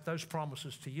wants to make those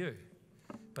promises to you,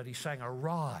 but he's saying,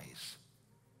 arise.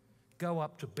 Go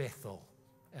up to Bethel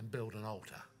and build an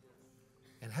altar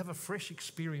and have a fresh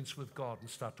experience with God and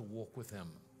start to walk with him.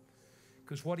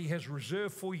 Because what he has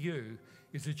reserved for you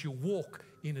is that you walk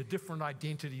in a different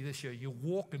identity this year. You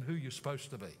walk in who you're supposed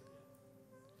to be.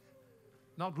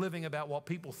 Not living about what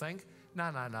people think. No.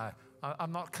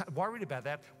 I'm not worried about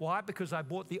that. Why? Because I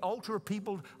bought the altar of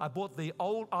people. I bought the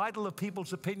old idol of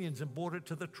people's opinions and brought it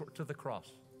to the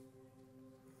cross.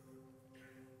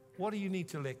 What do you need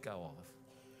to let go of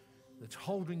that's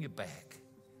holding you back?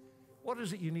 What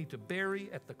is it you need to bury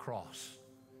at the cross?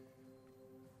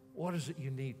 What is it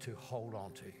you need to hold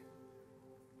on to?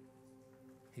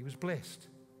 He was blessed.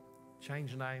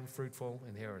 Change name, fruitful,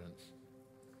 inheritance.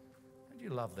 Don't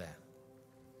you love that?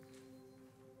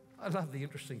 I love the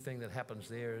interesting thing that happens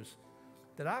there is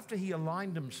that after he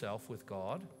aligned himself with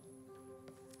God,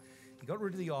 he got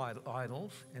rid of the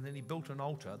idols and then he built an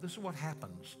altar. This is what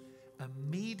happens.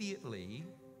 Immediately,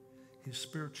 his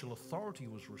spiritual authority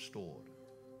was restored.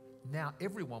 Now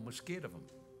everyone was scared of him.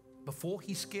 Before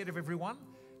he's scared of everyone,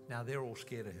 now they're all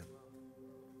scared of him.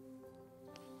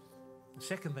 The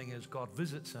second thing is God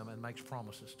visits him and makes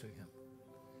promises to him.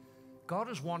 God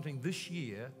is wanting this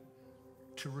year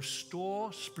to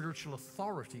restore spiritual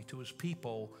authority to his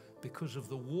people because of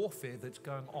the warfare that's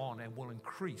going on and will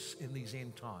increase in these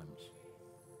end times.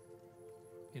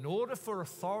 In order for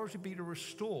authority to be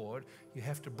restored, you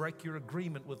have to break your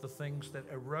agreement with the things that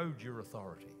erode your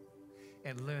authority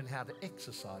and learn how to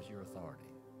exercise your authority.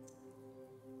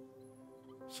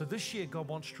 So this year, God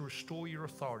wants to restore your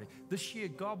authority. This year,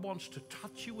 God wants to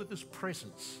touch you with his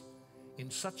presence in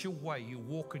such a way you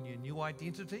walk in your new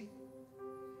identity,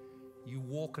 you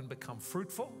walk and become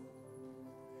fruitful,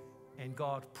 and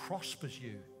God prospers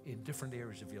you in different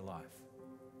areas of your life.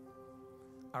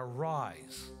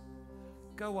 Arise,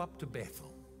 go up to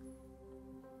Bethel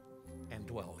and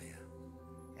dwell there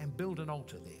and build an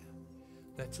altar there.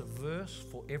 That's a verse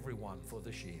for everyone for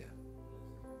this year.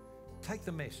 Take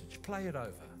the message, play it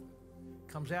over.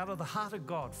 Comes out of the heart of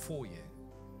God for you.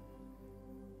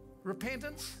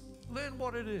 Repentance, learn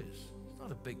what it is. It's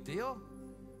not a big deal,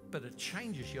 but it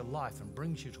changes your life and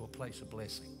brings you to a place of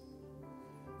blessing.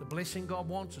 The blessing God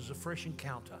wants is a fresh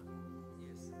encounter.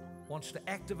 Wants to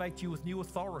activate you with new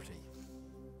authority.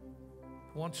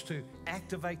 Wants to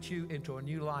activate you into a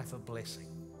new life of blessing.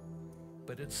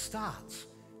 But it starts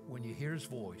when you hear his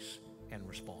voice and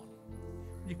respond.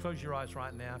 Would you close your eyes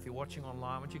right now? If you're watching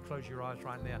online, would you close your eyes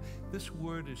right now? This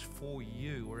word is for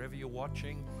you, wherever you're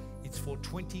watching. It's for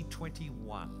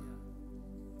 2021.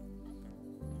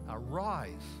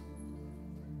 Arise,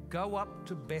 go up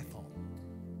to Bethel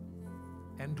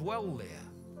and dwell there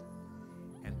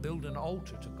and build an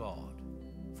altar to God.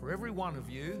 For every one of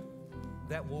you,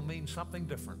 that will mean something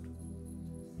different.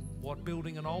 What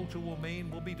building an altar will mean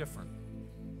will be different.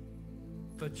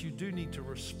 But you do need to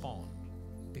respond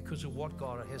because of what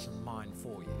God has in mind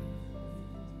for you.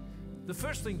 The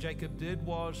first thing Jacob did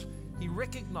was he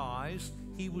recognized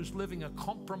he was living a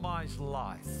compromised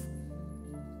life.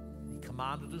 He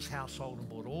commanded his household and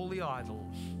bought all the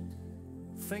idols,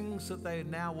 things that they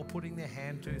now were putting their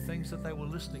hand to, things that they were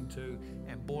listening to,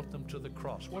 and brought them to the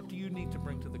cross. What do you need to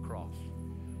bring to the cross?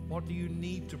 What do you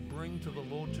need to bring to the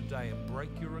Lord today and break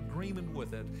your agreement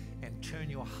with it and turn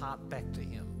your heart back to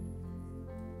him?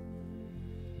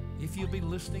 If you've been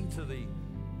listening to the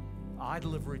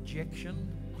idol of rejection,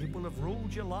 it will have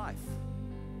ruled your life.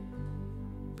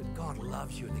 But God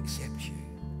loves you and accepts you.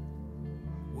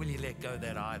 Will you let go of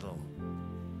that idol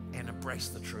and embrace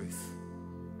the truth?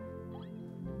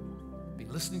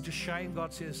 Been listening to shame,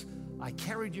 God says, I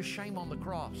carried your shame on the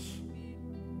cross.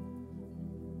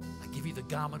 I give you the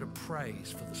garment of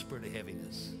praise for the spirit of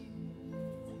heaviness.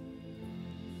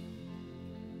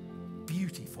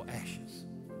 Beauty for ashes.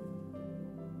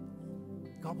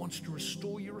 God wants to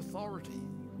restore your authority,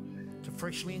 to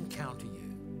freshly encounter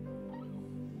you,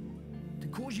 to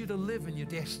cause you to live in your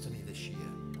destiny this year,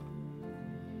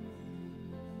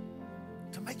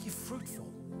 to make you fruitful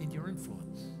in your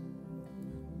influence,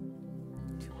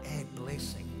 to add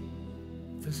blessing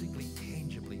physically,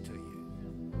 tangibly to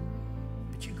you.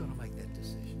 But you've got to make that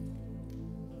decision.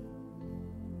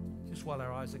 Just while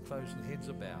our eyes are closed and heads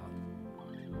are bowed,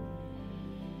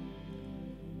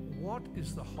 what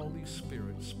is the Holy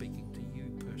Spirit speaking to you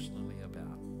personally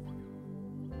about?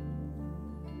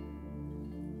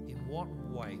 In what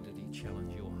way did he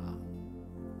challenge your heart?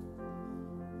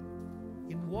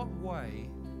 In what way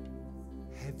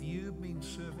have you been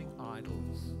serving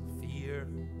idols? Fear,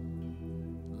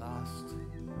 lust,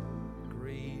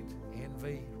 greed,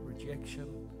 envy,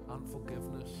 rejection,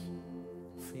 unforgiveness,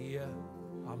 fear,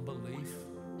 unbelief.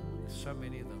 There's so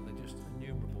many of them, they're just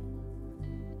innumerable.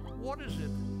 What is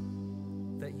it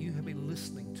that you have been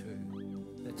listening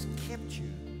to that's kept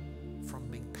you from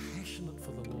being passionate for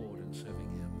the Lord and serving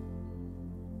him?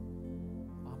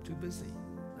 I'm too busy.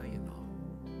 No, you're not.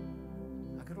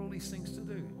 I got all these things to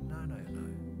do. No.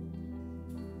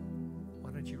 Why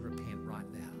don't you repent right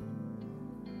now?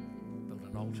 Build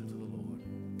an altar to the Lord.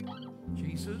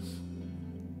 Jesus,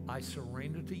 I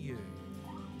surrender to you.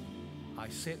 I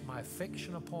set my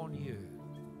affection upon you.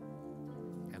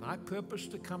 And I purpose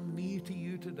to come near to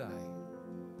you today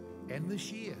and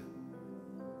this year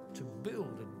to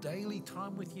build a daily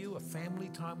time with you, a family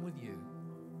time with you.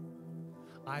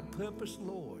 I purpose,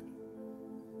 Lord,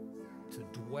 to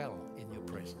dwell in your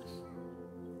presence.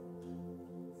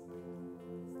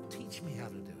 Teach me how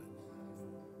to do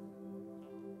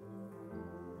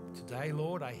it. Today,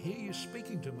 Lord, I hear you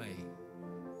speaking to me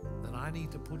that I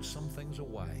need to put some things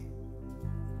away.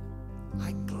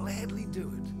 I gladly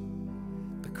do it.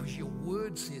 Because your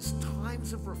word says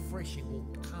times of refreshing will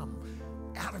come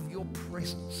out of your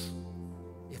presence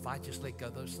if I just let go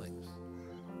of those things.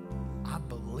 I'm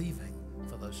believing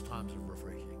for those times of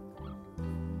refreshing.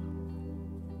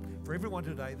 For everyone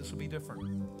today, this will be different.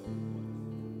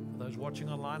 For those watching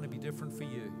online, it'll be different for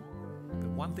you. But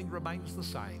one thing remains the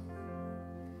same.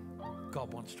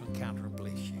 God wants to encounter and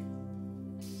bless you.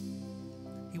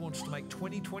 He wants to make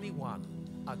 2021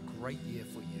 a great year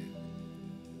for you.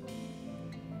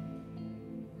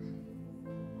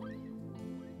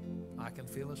 I can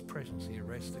feel His presence here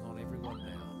resting on everyone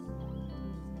now.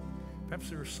 Perhaps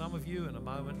there are some of you in a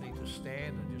moment need to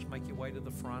stand and just make your way to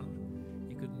the front.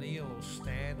 You could kneel or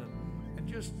stand and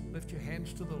just lift your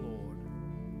hands to the Lord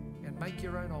and make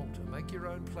your own altar, make your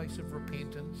own place of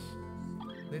repentance.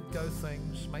 Let go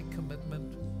things, make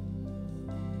commitment.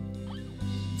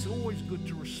 It's always good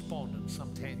to respond in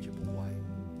some tangible way.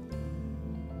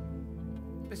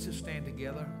 Let's just stand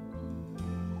together.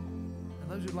 And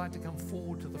those who'd like to come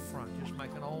forward to the front, just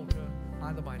make an altar,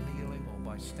 either by kneeling or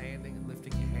by standing and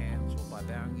lifting your hands or by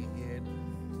bowing your head.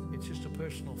 It's just a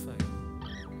personal thing.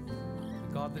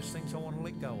 God, there's things I want to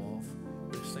let go of.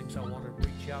 There's things I want to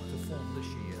reach out to form this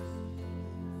year.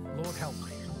 Lord, help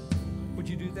me. Would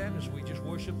you do that as we just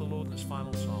worship the Lord in this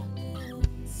final song?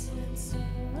 Since you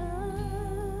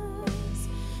rise,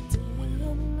 day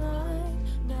and night,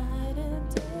 night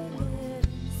and day.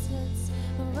 Since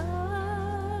you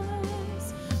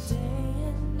rise, day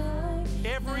and night,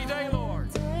 Every day, Lord.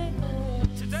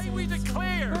 Today we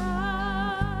declare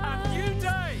a new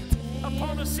day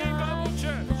upon the Ascend Global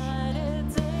Church.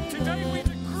 Today we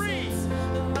decree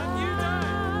a new day.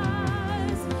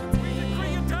 We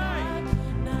decree a day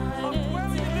of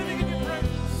dwelling and living in your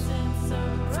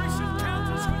presence. Fresh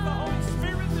encounters with the Holy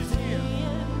Spirit this year.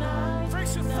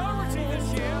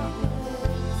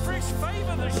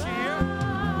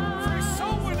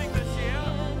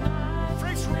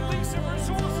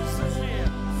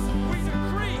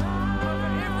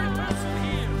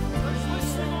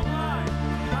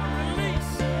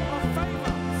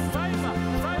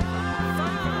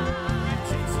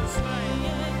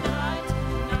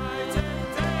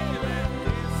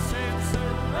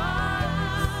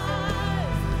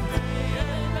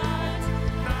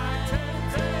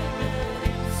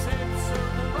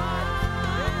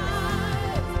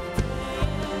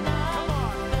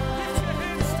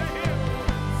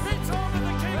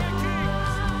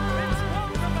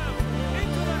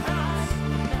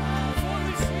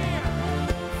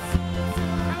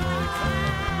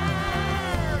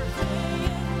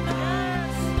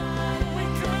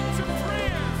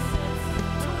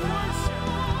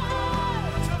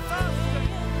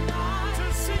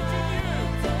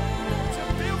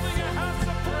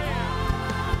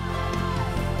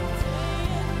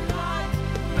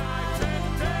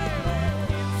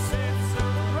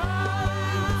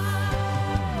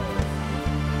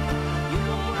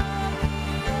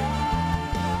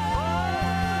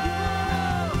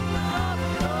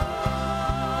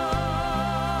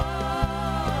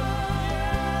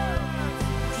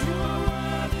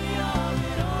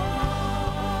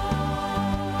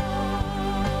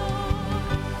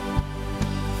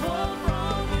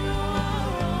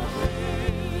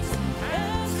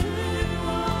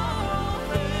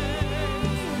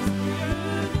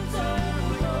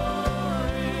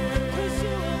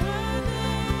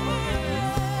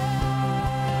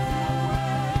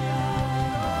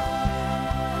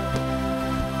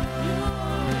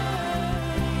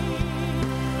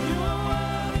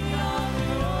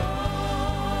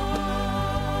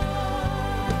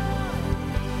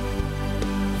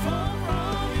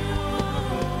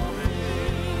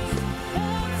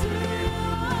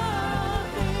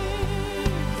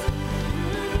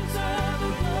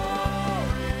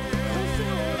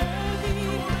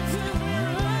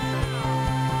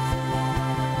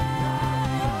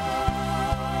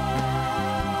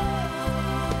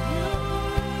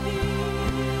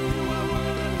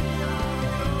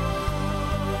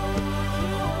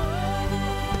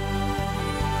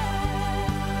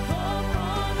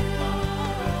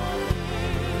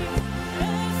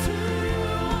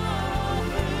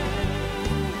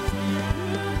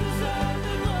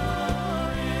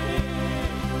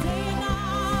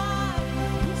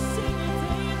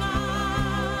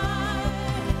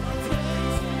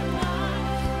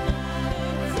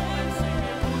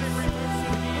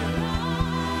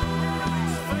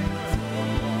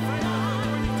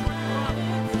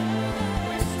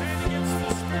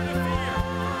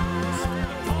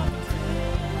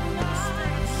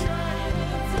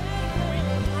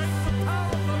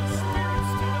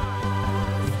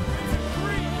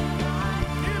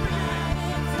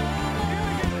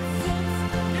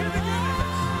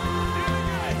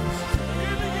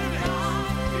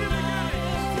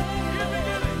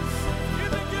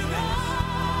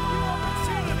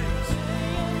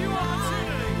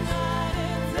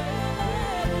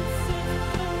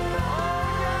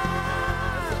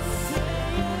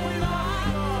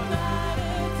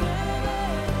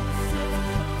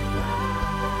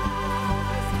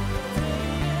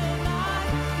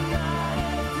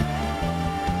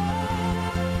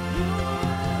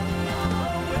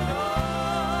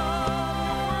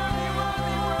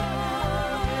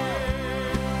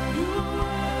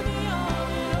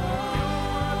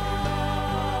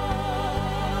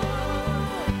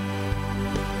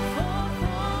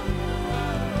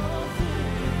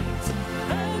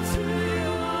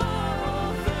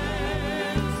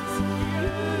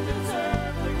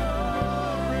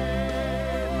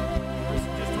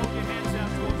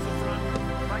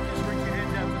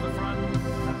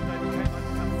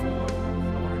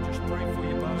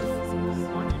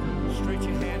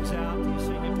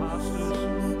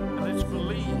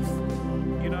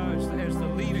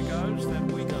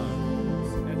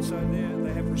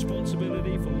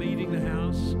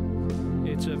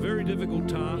 very difficult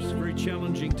task, very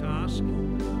challenging task,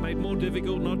 made more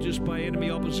difficult not just by enemy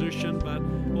opposition, but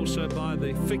also by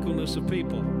the fickleness of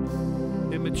people,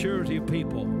 immaturity of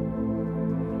people.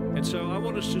 And so I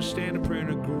want us to stand in prayer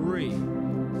and agree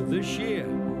that this year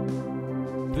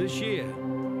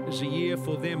is a year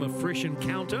for them of fresh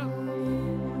encounter,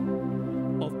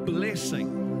 of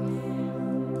blessing,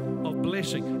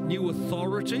 new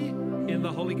authority in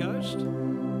the Holy Ghost,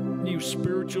 new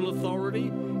spiritual authority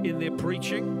in their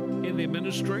preaching, in their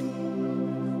ministry,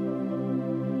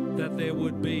 that there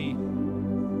would be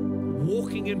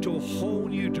walking into a whole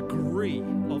new degree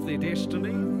of their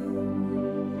destiny,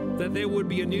 that there would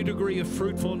be a new degree of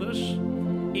fruitfulness,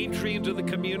 entry into the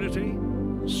community,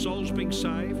 souls being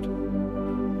saved,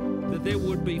 that there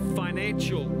would be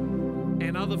financial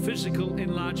and other physical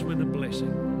enlargement and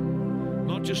blessing,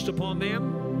 not just upon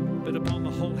them, but upon the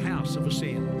whole house of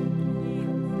Ascend.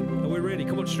 Are we ready?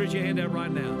 Come on, stretch your hand out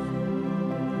right now.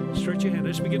 Stretch your hand.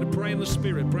 Let's begin to pray in the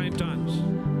Spirit, pray in tongues.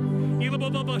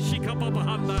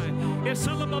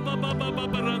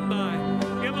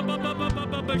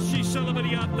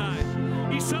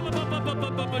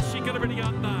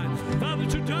 Father,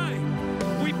 today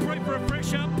we pray for a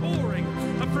fresh outpouring,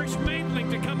 a fresh mantling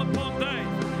to come upon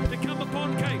Dave, to come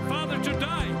upon Kate. Father,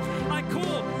 today I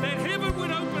call that heaven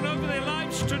would open over their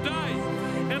lives today,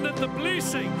 and that the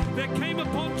blessing that came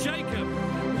upon Jacob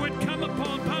would come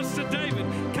upon Pastor David,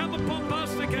 come upon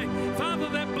Pastor Kate. Father,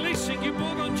 that blessing you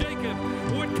brought on Jacob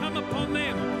would come upon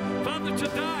them. Father,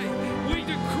 today we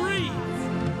decree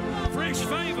fresh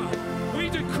favor. We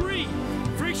decree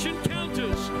fresh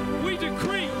encounters. We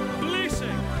decree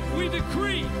blessing. We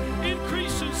decree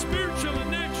increase in spiritual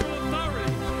and natural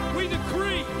authority. We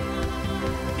decree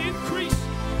increase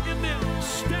in their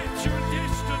stature and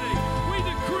destiny. We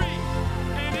decree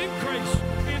an increase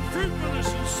in fruitfulness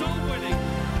and soul winning.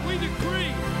 We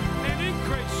decree an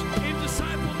increase in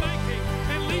disciple making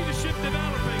and leadership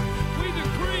developing. We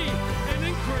decree an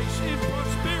increase in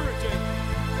prosperity.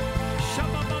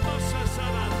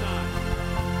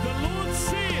 The Lord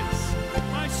says,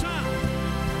 my son,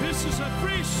 this is a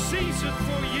fresh season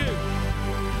for you.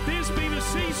 There's been a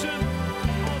season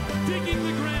of digging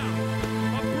the ground,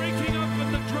 of breaking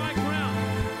open the dry ground.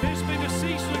 There's been a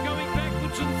season of going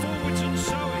backwards and forwards and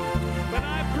sowing. But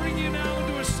I bring you now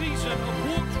into a season of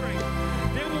watering.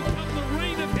 There will come the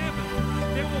rain of heaven.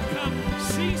 There will come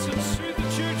seasons through the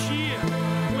church year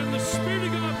when the Spirit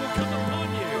of God will come upon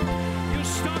you. You'll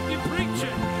stop your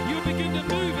preaching. You'll begin to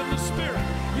move in the Spirit.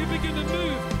 You begin to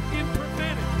move in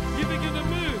prophetic. You begin to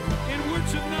move in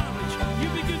words of knowledge. You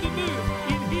begin to move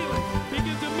in healing.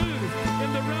 Begin to move in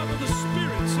the realm of the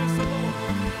Spirit, says the Lord.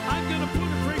 I'm going to put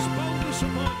a fresh boldness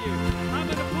upon you. I'm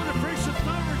going to put a fresh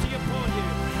authority upon you.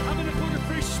 I'm going to put a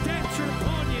fresh stature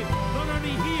upon you, not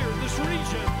only here in this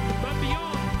region, but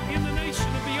beyond, in the nation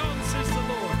and beyond, says the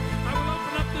Lord. I will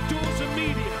open up the doors of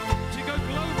media to go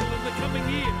global in the coming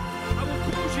year. I will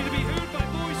cause you to be heard by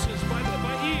voices, by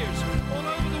ears, all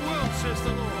over the world, says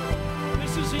the Lord.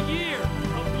 This is a year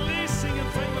of blessing and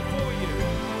favor for you.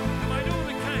 And my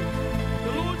daughter Kate,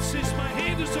 the Lord says, my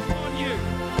hand is upon you.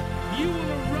 You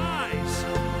will arise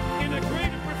in a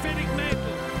greater prophetic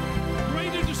mantle,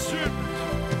 greater discernment.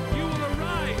 You will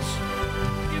arise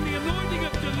in the anointing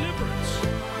of deliverance.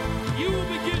 You will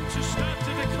begin to start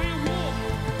to declare war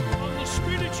on the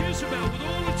spirit of Jezebel with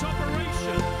all its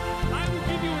operation. I will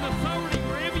give you an authority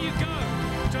wherever you go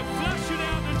to flush it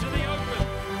out into the open,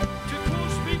 to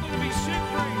cause people to be set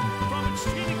free from its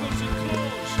tentacles and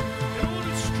claws and all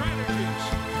its strategies.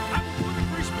 I will put a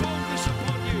fresh boldness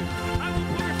upon you. I will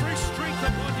put a fresh strength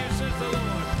upon you, says the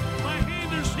Lord. My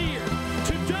hand is here.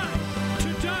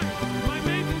 Today, my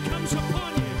mantle comes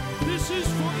upon you. This is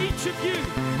for each of you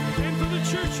and for the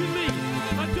church you lead.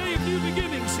 A day of new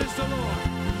beginnings, says the Lord.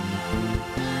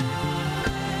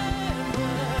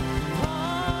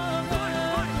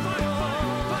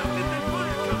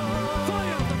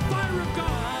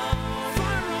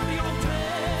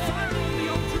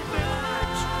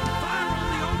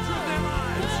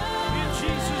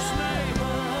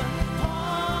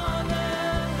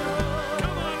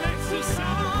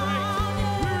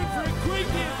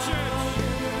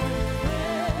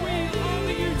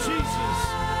 Jesus,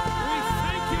 we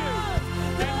thank you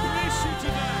and bless you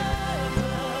today.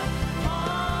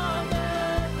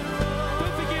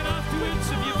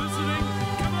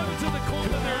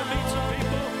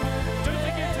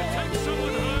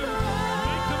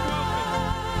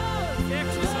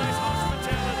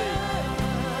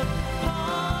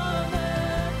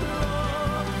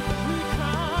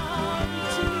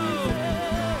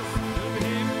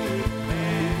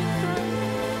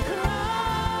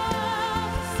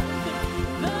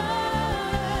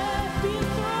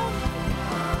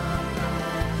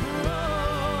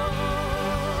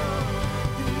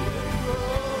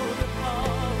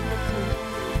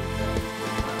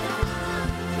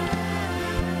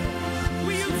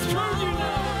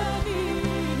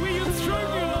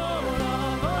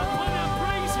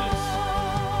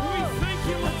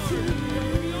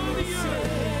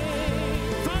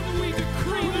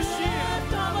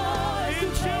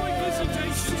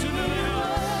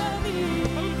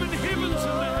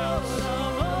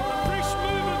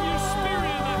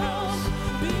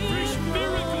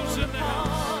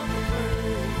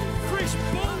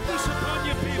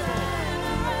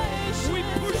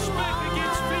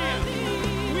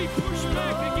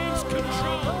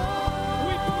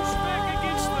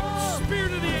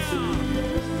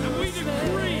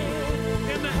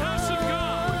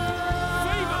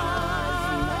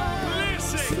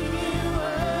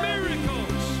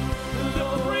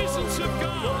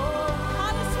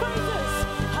 Highest praises.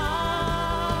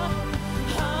 Highest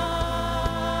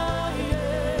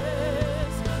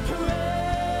praises.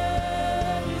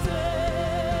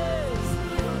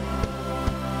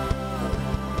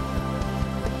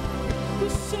 We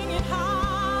sing it high.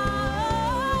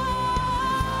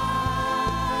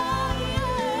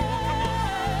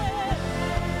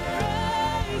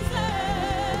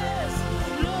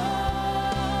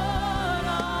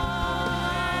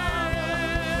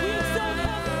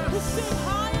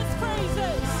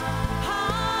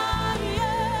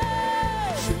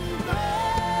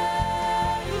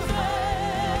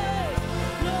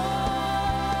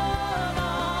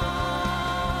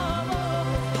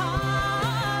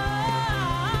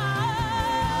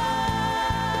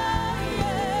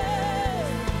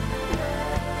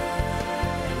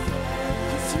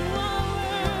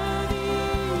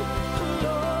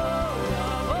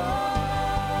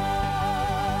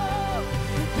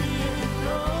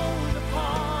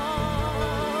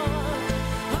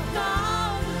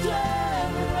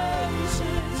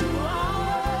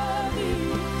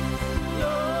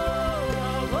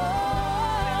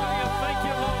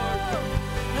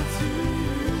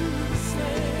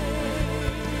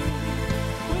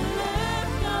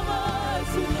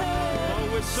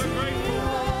 So grateful.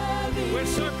 We're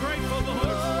so grateful,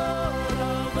 Lord.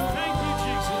 Thank you,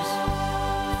 Jesus.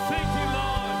 Thank you,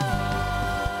 Lord.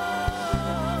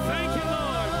 Thank you,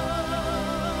 Lord.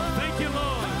 Thank you,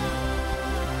 Lord.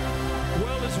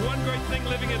 Well, there's one great thing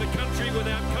living in a country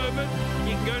without COVID.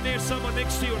 You can go near someone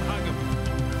next to you and hug them.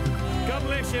 God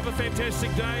bless you. Have a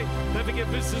fantastic day. Don't forget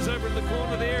visitors over in the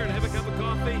corner there and have a cup of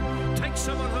coffee. Take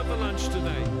someone home for lunch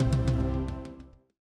today.